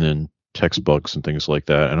 and then textbooks and things like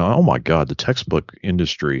that. And oh my God, the textbook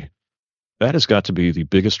industry, that has got to be the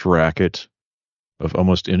biggest racket of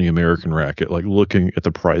almost any American racket. Like looking at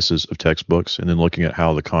the prices of textbooks and then looking at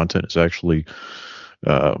how the content is actually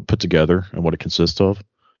put together and what it consists of.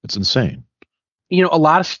 It's insane. You know, a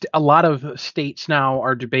lot of states now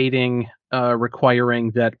are debating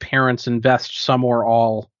requiring that parents invest some or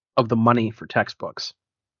all of the money for textbooks.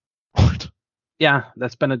 What? Yeah,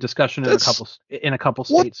 that's been a discussion in a couple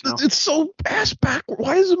states now. It's so ass backward.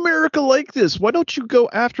 Why is America like this? Why don't you go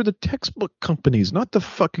after the textbook companies, not the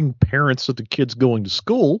fucking parents of the kids going to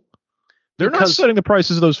school? They're not setting the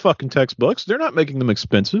prices of those fucking textbooks. They're not making them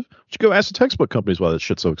expensive. You go ask the textbook companies why that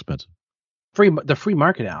shit's so expensive. The free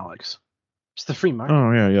market, Alex. It's the free market.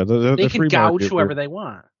 Oh yeah. They can free gouge market whoever they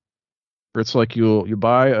want. It's like you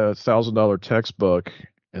buy a $1,000 textbook,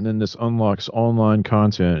 and then this unlocks online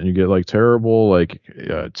content, and you get like terrible like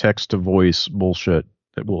text to voice bullshit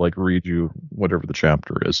that will like read you whatever the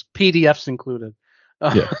chapter is. PDFs included.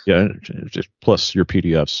 Yeah, just plus your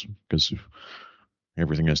PDFs because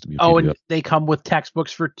everything has to be a PDF. Oh, and they come with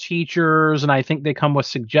textbooks for teachers, and I think they come with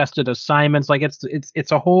suggested assignments. Like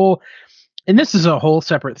it's a whole, and this is a whole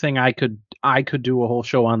separate thing. I could do a whole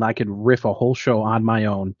show on. I could riff a whole show on my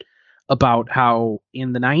own about how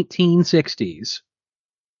in the 1960s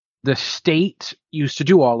the state used to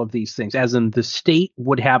do all of these things, as in the state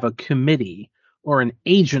would have a committee or an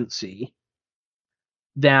agency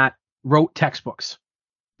that wrote textbooks.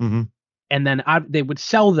 Mm-hmm. And then they would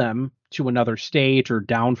sell them to another state or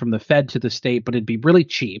down from the Fed to the state, but it'd be really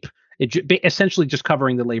cheap. Essentially just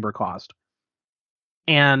covering the labor cost.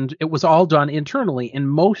 And it was all done internally, and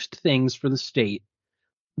most things for the state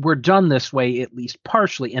were done this way, at least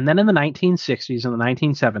partially. And then in the 1960s and the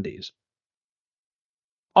 1970s,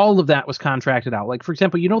 all of that was contracted out. Like, for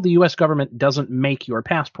example, you know, the U.S. government doesn't make your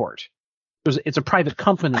passport. It's a private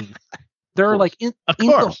company. There are like in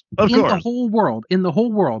the whole world,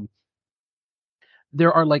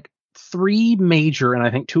 there are like three major, and I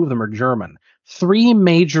think two of them are German, three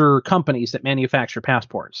major companies that manufacture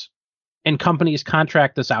passports. And companies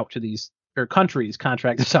contract this out to these, or countries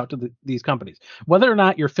contract this out to these companies. Whether or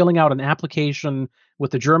not you're filling out an application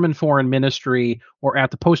with the German Foreign Ministry or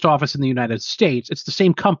at the post office in the United States, it's the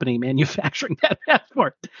same company manufacturing that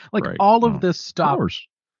passport. Like right. all of this stuff,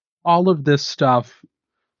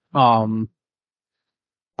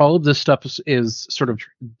 is sort of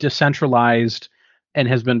decentralized and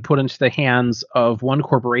has been put into the hands of one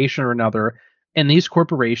corporation or another, and these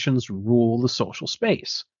corporations rule the social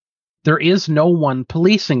space. There is no one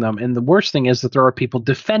policing them, and the worst thing is that there are people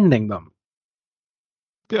defending them.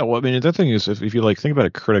 Yeah, well, I mean, the thing is, if you like think about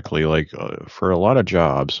it critically, like for a lot of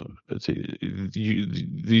jobs,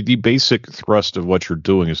 the basic thrust of what you're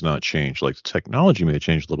doing has not changed. Like the technology may have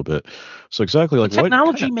changed a little bit. So exactly like what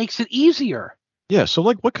technology makes it easier. Yeah, so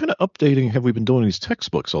like what kind of updating have we been doing in these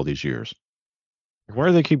textbooks all these years? Why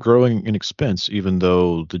do they keep growing in expense, even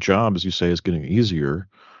though the job, as you say, is getting easier?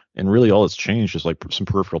 And really all it's changed is like some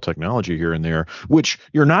peripheral technology here and there, which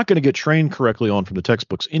you're not going to get trained correctly on from the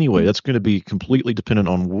textbooks anyway. That's going to be completely dependent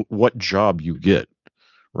on what job you get,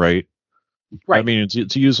 right? Right. I mean,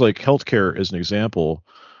 to use like healthcare as an example,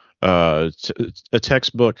 a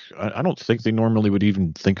textbook, I don't think they normally would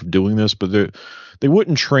even think of doing this, but they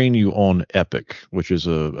wouldn't train you on Epic, which is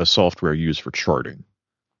a software used for charting.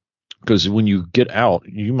 Because when you get out,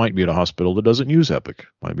 you might be at a hospital that doesn't use Epic,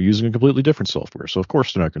 might be using a completely different software. So of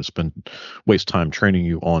course they're not going to waste time training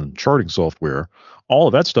you on charting software. All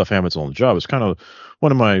of that stuff happens on the job. It's kind of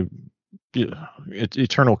one of my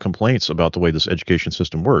eternal complaints about the way this education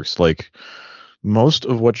system works. Like most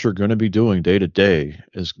of what you're going to be doing day to day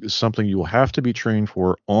is something you will have to be trained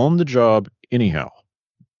for on the job anyhow.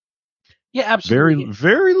 Yeah, absolutely. Very,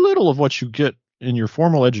 very little of what you get in your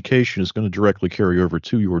formal education is going to directly carry over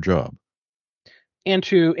to your job. And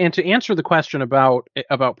to answer the question about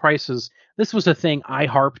prices, this was a thing I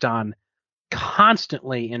harped on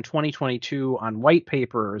constantly in 2022 on white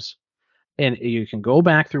papers, and you can go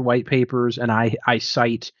back through white papers, and I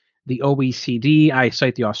cite the OECD, I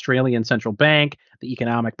cite the Australian Central Bank, the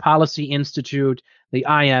Economic Policy Institute, the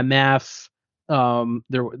IMF,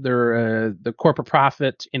 the corporate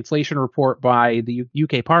profit inflation report by the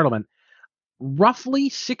UK Parliament. Roughly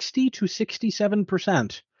 60 to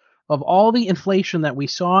 67% of all the inflation that we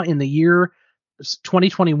saw in the year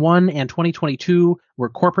 2021 and 2022 were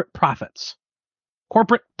corporate profits.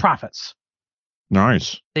 Corporate profits.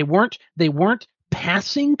 Nice. They weren't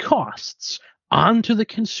passing costs onto the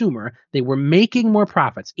consumer. They were making more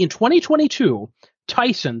profits. In 2022,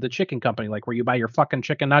 Tyson, the chicken company, like where you buy your fucking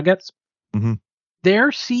chicken nuggets, mm-hmm. Their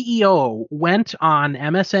CEO went on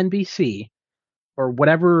MSNBC or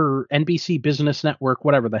whatever, NBC Business Network,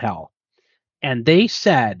 whatever the hell, and they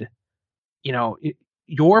said,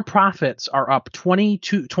 your profits are up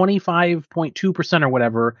 25.2% or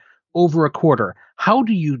whatever over a quarter. How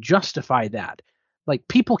do you justify that? Like,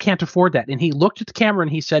 people can't afford that. And he looked at the camera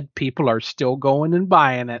and he said, people are still going and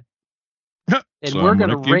buying it. And So we're I'm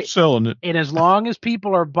going gonna to keep selling it. And as long as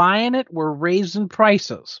people are buying it, we're raising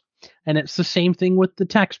prices. And it's the same thing with the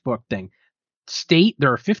textbook thing.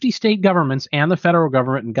 There are 50 state governments and the federal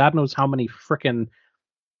government, and God knows how many frickin'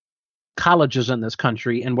 colleges in this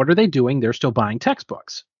country. And what are they doing? They're still buying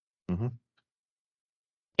textbooks. Mm-hmm.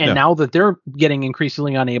 And now that they're getting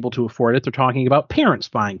increasingly unable to afford it, they're talking about parents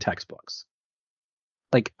buying textbooks.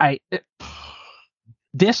 Like,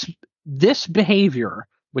 this behavior,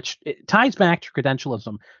 which it ties back to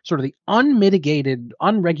credentialism, sort of the unmitigated,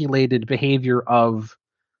 unregulated behavior of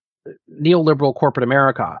neoliberal corporate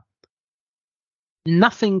America.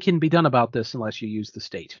 Nothing can be done about this unless you use the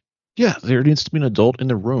state. Yeah, there needs to be an adult in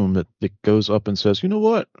the room that goes up and says, you know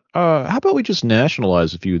what? How about we just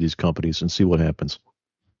nationalize a few of these companies and see what happens?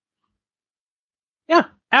 Yeah,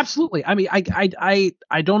 absolutely. I mean, I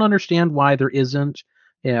don't understand why there isn't.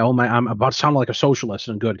 I'm about to sound like a socialist,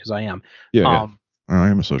 and good, because I am. Yeah. I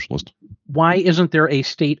am a socialist. Why isn't there a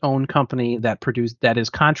state-owned company that is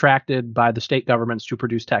contracted by the state governments to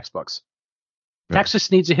produce textbooks? Yeah.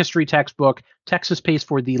 Texas needs a history textbook. Texas pays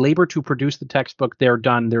for the labor to produce the textbook. They're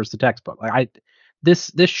done. There's the textbook.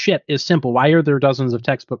 This shit is simple. Why are there dozens of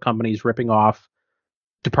textbook companies ripping off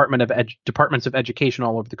departments of education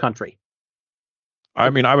all over the country? I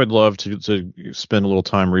mean, I would love to spend a little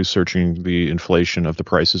time researching the inflation of the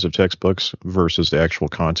prices of textbooks versus the actual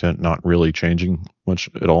content not really changing much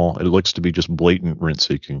at all. It looks to be just blatant rent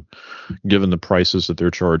seeking, given the prices that they're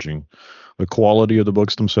charging, the quality of the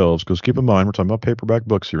books themselves. Because keep in mind, we're talking about paperback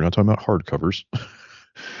books here, we're not talking about hardcovers.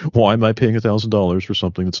 Why am I paying $1,000 for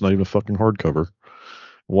something that's not even a fucking hardcover?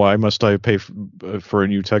 Why must I pay for a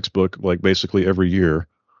new textbook like basically every year?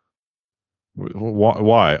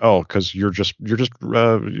 Why? Oh, because you're just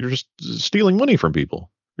stealing money from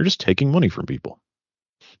people. You're just taking money from people.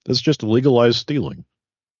 That's just legalized stealing.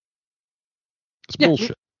 It's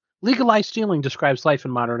bullshit. Legalized stealing describes life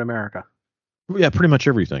in modern America. Yeah, pretty much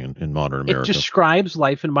everything in modern America. It describes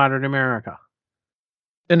life in modern America.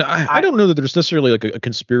 And I don't know that there's necessarily like a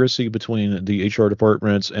conspiracy between the HR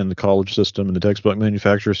departments and the college system and the textbook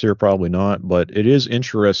manufacturers here. Probably not. But it is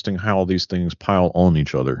interesting how these things pile on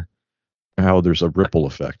each other. How there's a ripple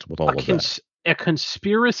effect with all of that. A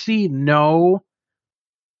conspiracy, no,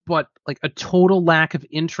 but like a total lack of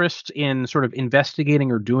interest in sort of investigating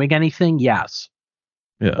or doing anything, yes.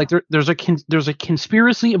 Yeah. Like there's a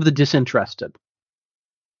conspiracy of the disinterested,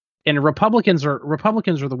 and Republicans are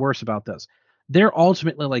the worst about this. They're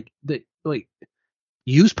ultimately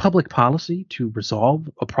use public policy to resolve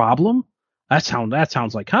a problem. That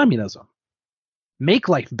sounds like communism. Make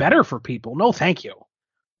life better for people. No, thank you.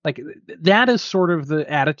 Like, that is sort of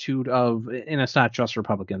the attitude of, and it's not just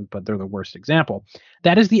Republicans, but they're the worst example.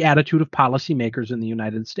 That is the attitude of policymakers in the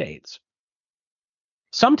United States.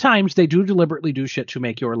 Sometimes they do deliberately do shit to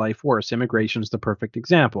make your life worse. Immigration's the perfect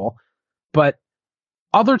example. But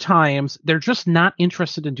other times, they're just not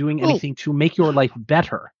interested in doing anything to make your life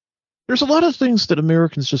better. There's a lot of things that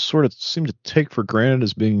Americans just sort of seem to take for granted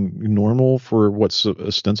as being normal for what's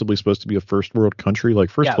ostensibly supposed to be a first world country. Like,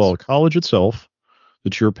 first of all, college itself,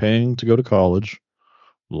 that you're paying to go to college.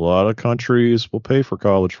 A lot of countries will pay for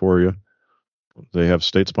college for you. They have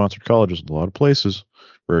state-sponsored colleges in a lot of places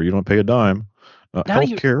where you don't pay a dime.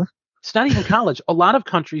 Healthcare. It's not even college. A lot of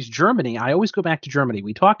countries, Germany, I always go back to Germany.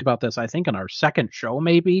 We talked about this, I think, in our second show,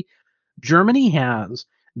 maybe. Germany has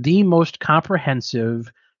the most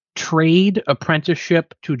comprehensive trade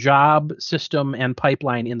apprenticeship to job system and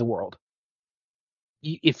pipeline in the world.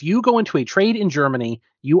 If you go into a trade in Germany,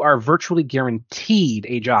 you are virtually guaranteed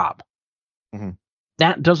a job. Mm-hmm.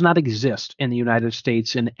 That does not exist in the United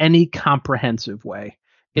States in any comprehensive way.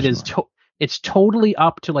 It's totally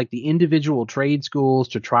up to like the individual trade schools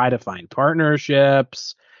to try to find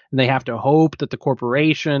partnerships, and they have to hope that the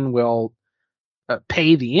corporation will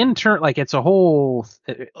pay the intern. Like, it's a whole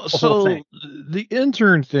thing. The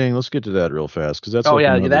intern thing, let's get to that real fast, because that's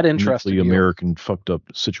that interesting American fucked up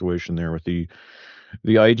situation there with the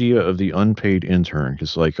idea of the unpaid intern.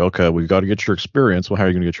 It's like, okay, we've got to get your experience. Well, how are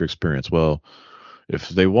you going to get your experience? Well, if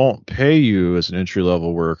they won't pay you as an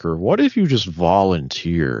entry-level worker, what if you just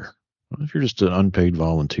volunteer? What if you're just an unpaid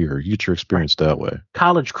volunteer? You get your experience that way.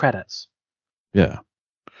 College credits. Yeah.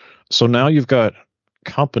 So now you've got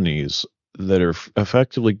companies that are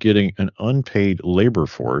effectively getting an unpaid labor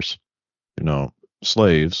force,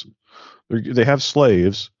 slaves. They have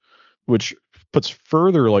slaves, which puts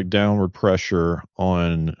further like downward pressure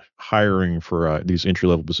on hiring for these entry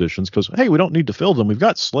level positions because hey, we don't need to fill them. We've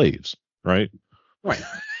got slaves, right? Right.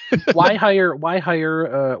 Why hire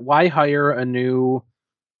a new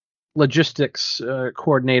logistics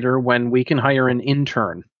coordinator when we can hire an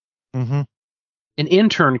intern? Mm-hmm. An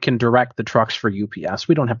intern can direct the trucks for UPS.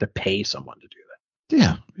 We don't have to pay someone to do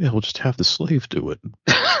Yeah, we'll just have the slave do it.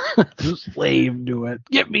 The slave do it.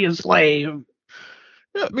 Get me a slave.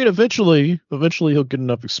 Yeah, I mean, eventually he'll get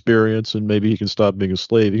enough experience, and maybe he can stop being a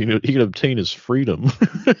slave. He can obtain his freedom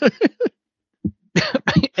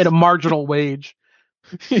At a marginal wage.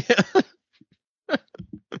 Yeah,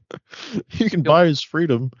 he can buy his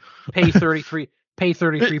freedom. Pay 33%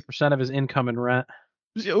 of his income in rent.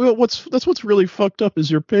 Well, what's really fucked up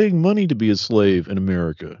is you're paying money to be a slave in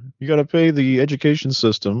America. You got to pay the education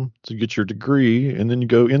system to get your degree, and then you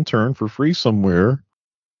go intern for free somewhere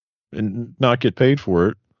and not get paid for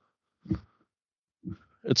it.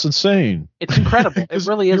 It's insane. It's incredible. It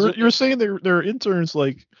really is. You're saying there are interns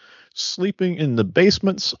like sleeping in the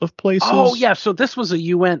basements of places? Oh yeah. So this was a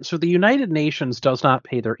UN. So the United Nations does not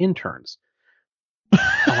pay their interns.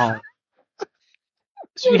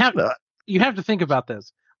 So you have to think about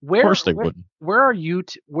this. Of course they wouldn't. Where are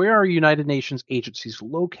United Nations agencies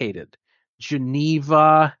located?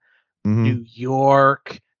 Geneva, New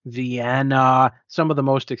York, Vienna, some of the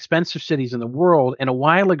most expensive cities in the world. And a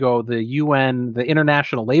while ago, the UN, the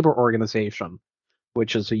International Labor Organization,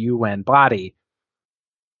 which is a UN body,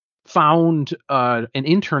 found an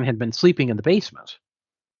intern had been sleeping in the basement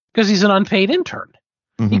because he's an unpaid intern.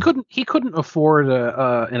 He couldn't afford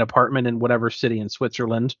an apartment in whatever city in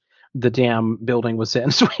Switzerland the damn building was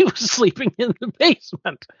in, so he was sleeping in the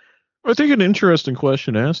basement. I think an interesting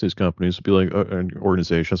question to ask these companies would be like, and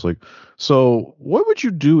organizations, like, so what would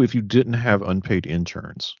you do if you didn't have unpaid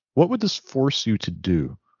interns? What would this force you to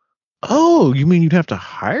do? Oh, you mean you'd have to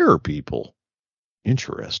hire people?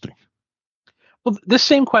 Interesting. Well, this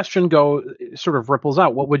same question sort of ripples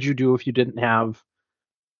out. What would you do if you didn't have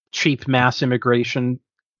cheap mass immigration,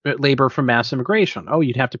 labor from mass immigration? Oh,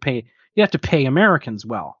 you'd have to pay Americans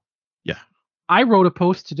well. Yeah. I wrote a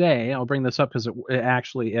post today. I'll bring this up because it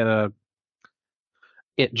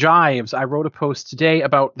jives. I wrote a post today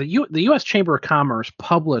about the U.S. Chamber of Commerce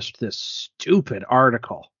published this stupid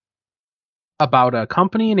article about a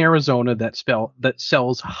company in Arizona that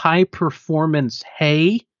sells high performance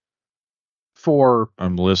hay for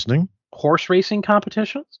I'm listening. Horse racing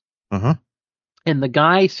competitions. Uh-huh. And the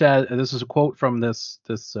guy said, this is a quote from this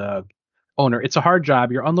owner, "It's a hard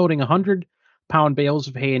job. You're unloading 100-pound bales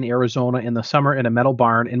of hay in Arizona in the summer in a metal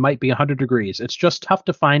barn. It might be 100 degrees. It's just tough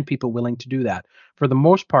to find people willing to do that. For the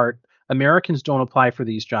most part, Americans don't apply for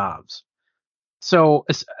these jobs." So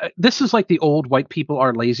this is like the old white people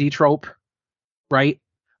are lazy trope, right?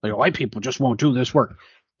 Like white people just won't do this work.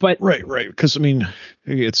 But right. Because I mean,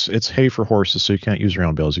 it's hay for horses, so you can't use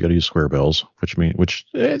round bells. You got to use square bells, which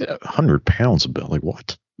 100 pounds a bell. Like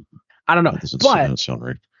what? I don't know. That doesn't sound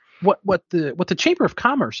right. What the Chamber of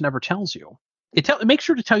Commerce never tells you, it makes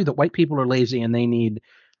sure to tell you that white people are lazy and they need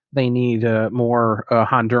more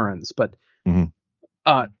Hondurans. But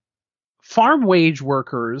farm wage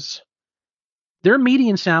workers, their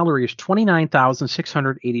median salary is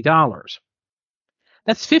 $29,680.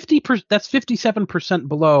 That's 57%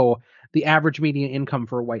 below the average median income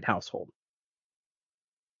for a white household.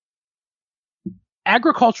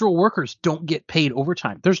 Agricultural workers don't get paid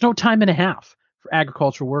overtime. There's no time and a half for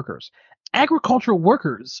agricultural workers. Agricultural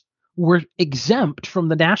workers were exempt from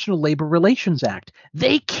the National Labor Relations Act.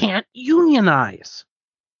 They can't unionize.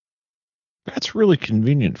 That's really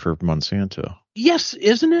convenient for Monsanto. Yes,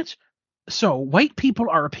 isn't it? So white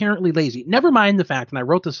people are apparently lazy. Never mind the fact, and I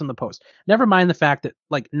wrote this in the post, never mind the fact that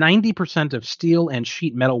like 90% of steel and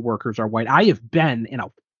sheet metal workers are white. I have been in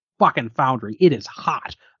a fucking foundry. It is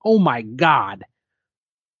hot. Oh my God.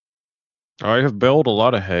 I have baled a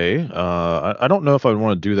lot of hay. I don't know if I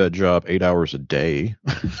want to do that job 8 hours a day.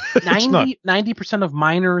 90% of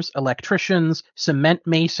miners, electricians, cement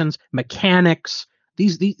masons, mechanics,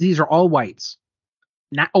 these are all whites.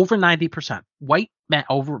 Not over 90%. White men,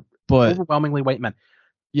 overwhelmingly white men.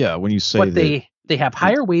 Yeah, when you say that they have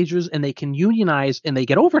higher wages and they can unionize and they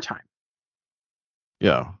get overtime.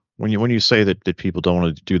 Yeah. When you say that people don't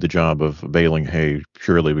want to do the job of baling hay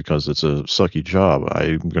purely because it's a sucky job,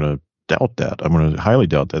 I'm going to doubt that. I'm going to highly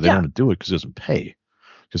doubt that. They want to do it because it doesn't pay.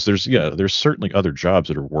 Because there's certainly other jobs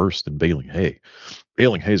that are worse than baling hay.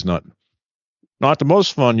 Baling hay is not the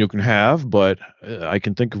most fun you can have, but I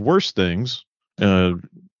can think of worse things.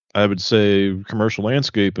 I would say commercial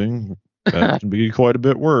landscaping that can be quite a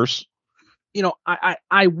bit worse.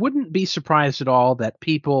 I wouldn't be surprised at all that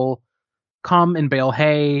people come and bale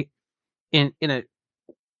hay in an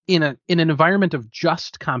environment of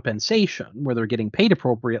just compensation where they're getting paid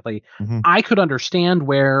appropriately. Mhm. I could understand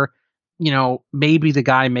where, maybe the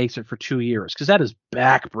guy makes it for 2 years, because that is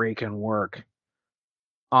backbreaking work.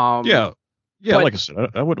 Yeah. But, like I said,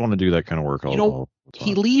 I wouldn't want to do that kind of work all the time.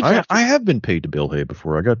 he leaves I after. I have been paid to bale hay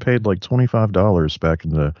before. I got paid like $25 back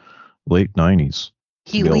in the late 90s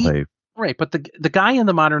to bale hay. Right, but the guy in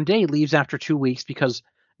the modern day leaves after 2 weeks because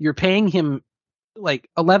you're paying him like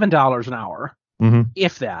 $11 an hour,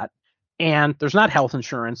 if that, and there's not health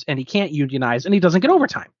insurance, and he can't unionize, and he doesn't get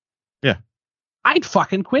overtime. Yeah. I'd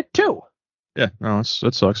fucking quit too. Yeah, no,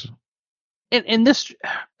 that sucks. And this,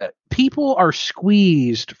 people are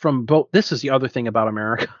squeezed from both. This is the other thing about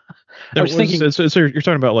America. I was thinking, you're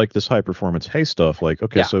talking about like this high performance hay stuff. Like,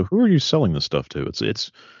 okay, so who are you selling this stuff to?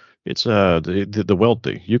 It's the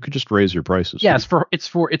wealthy. You could just raise your prices. Yeah, it's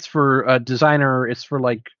for a designer. It's for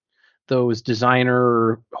like those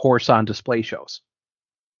designer horse on display shows.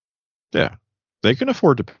 Yeah, they can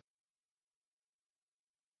afford to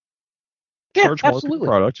charge more for the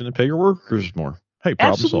product and then pay your workers more. Hey,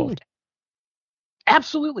 problem solved.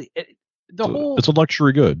 Absolutely. It's a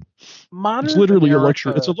luxury good. It's literally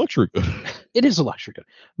America, it's a luxury good. It is a luxury good.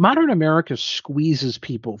 Modern America squeezes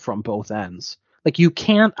people from both ends. Like, you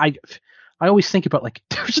can't. I always think about, like,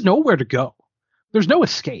 there's nowhere to go. There's no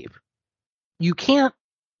escape. You can't.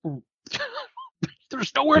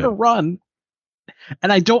 There's nowhere to run.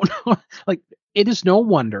 And I don't know. Like, it is no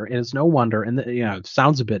wonder. And it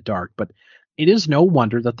sounds a bit dark, but it is no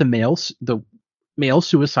wonder that the male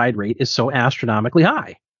suicide rate is so astronomically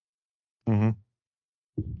high. Mm-hmm.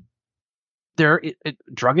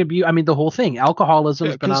 Drug abuse. I mean, the whole thing. Alcoholism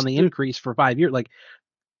has been on the increase for 5 years. Like,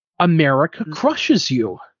 America crushes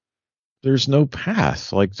you. There's no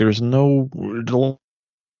path. Like, there's a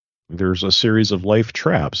series of life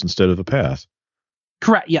traps instead of a path.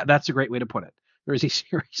 Correct. Yeah, that's a great way to put it. There is a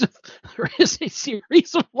series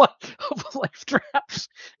of life traps,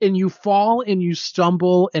 and you fall and you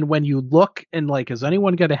stumble, and when you look and like, is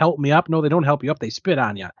anyone going to help me up? No, they don't help you up. They spit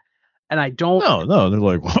on you. And I don't. No, they're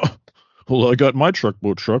like, well, I got my truck.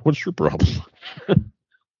 What's your problem?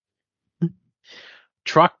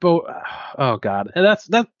 Truck boat. Oh God, and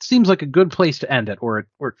that seems like a good place to end it. We're at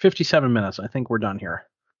 57 minutes. I think we're done here.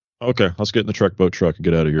 Okay, let's get in the truck and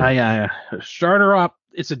get out of here. Start her up.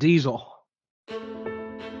 It's a diesel.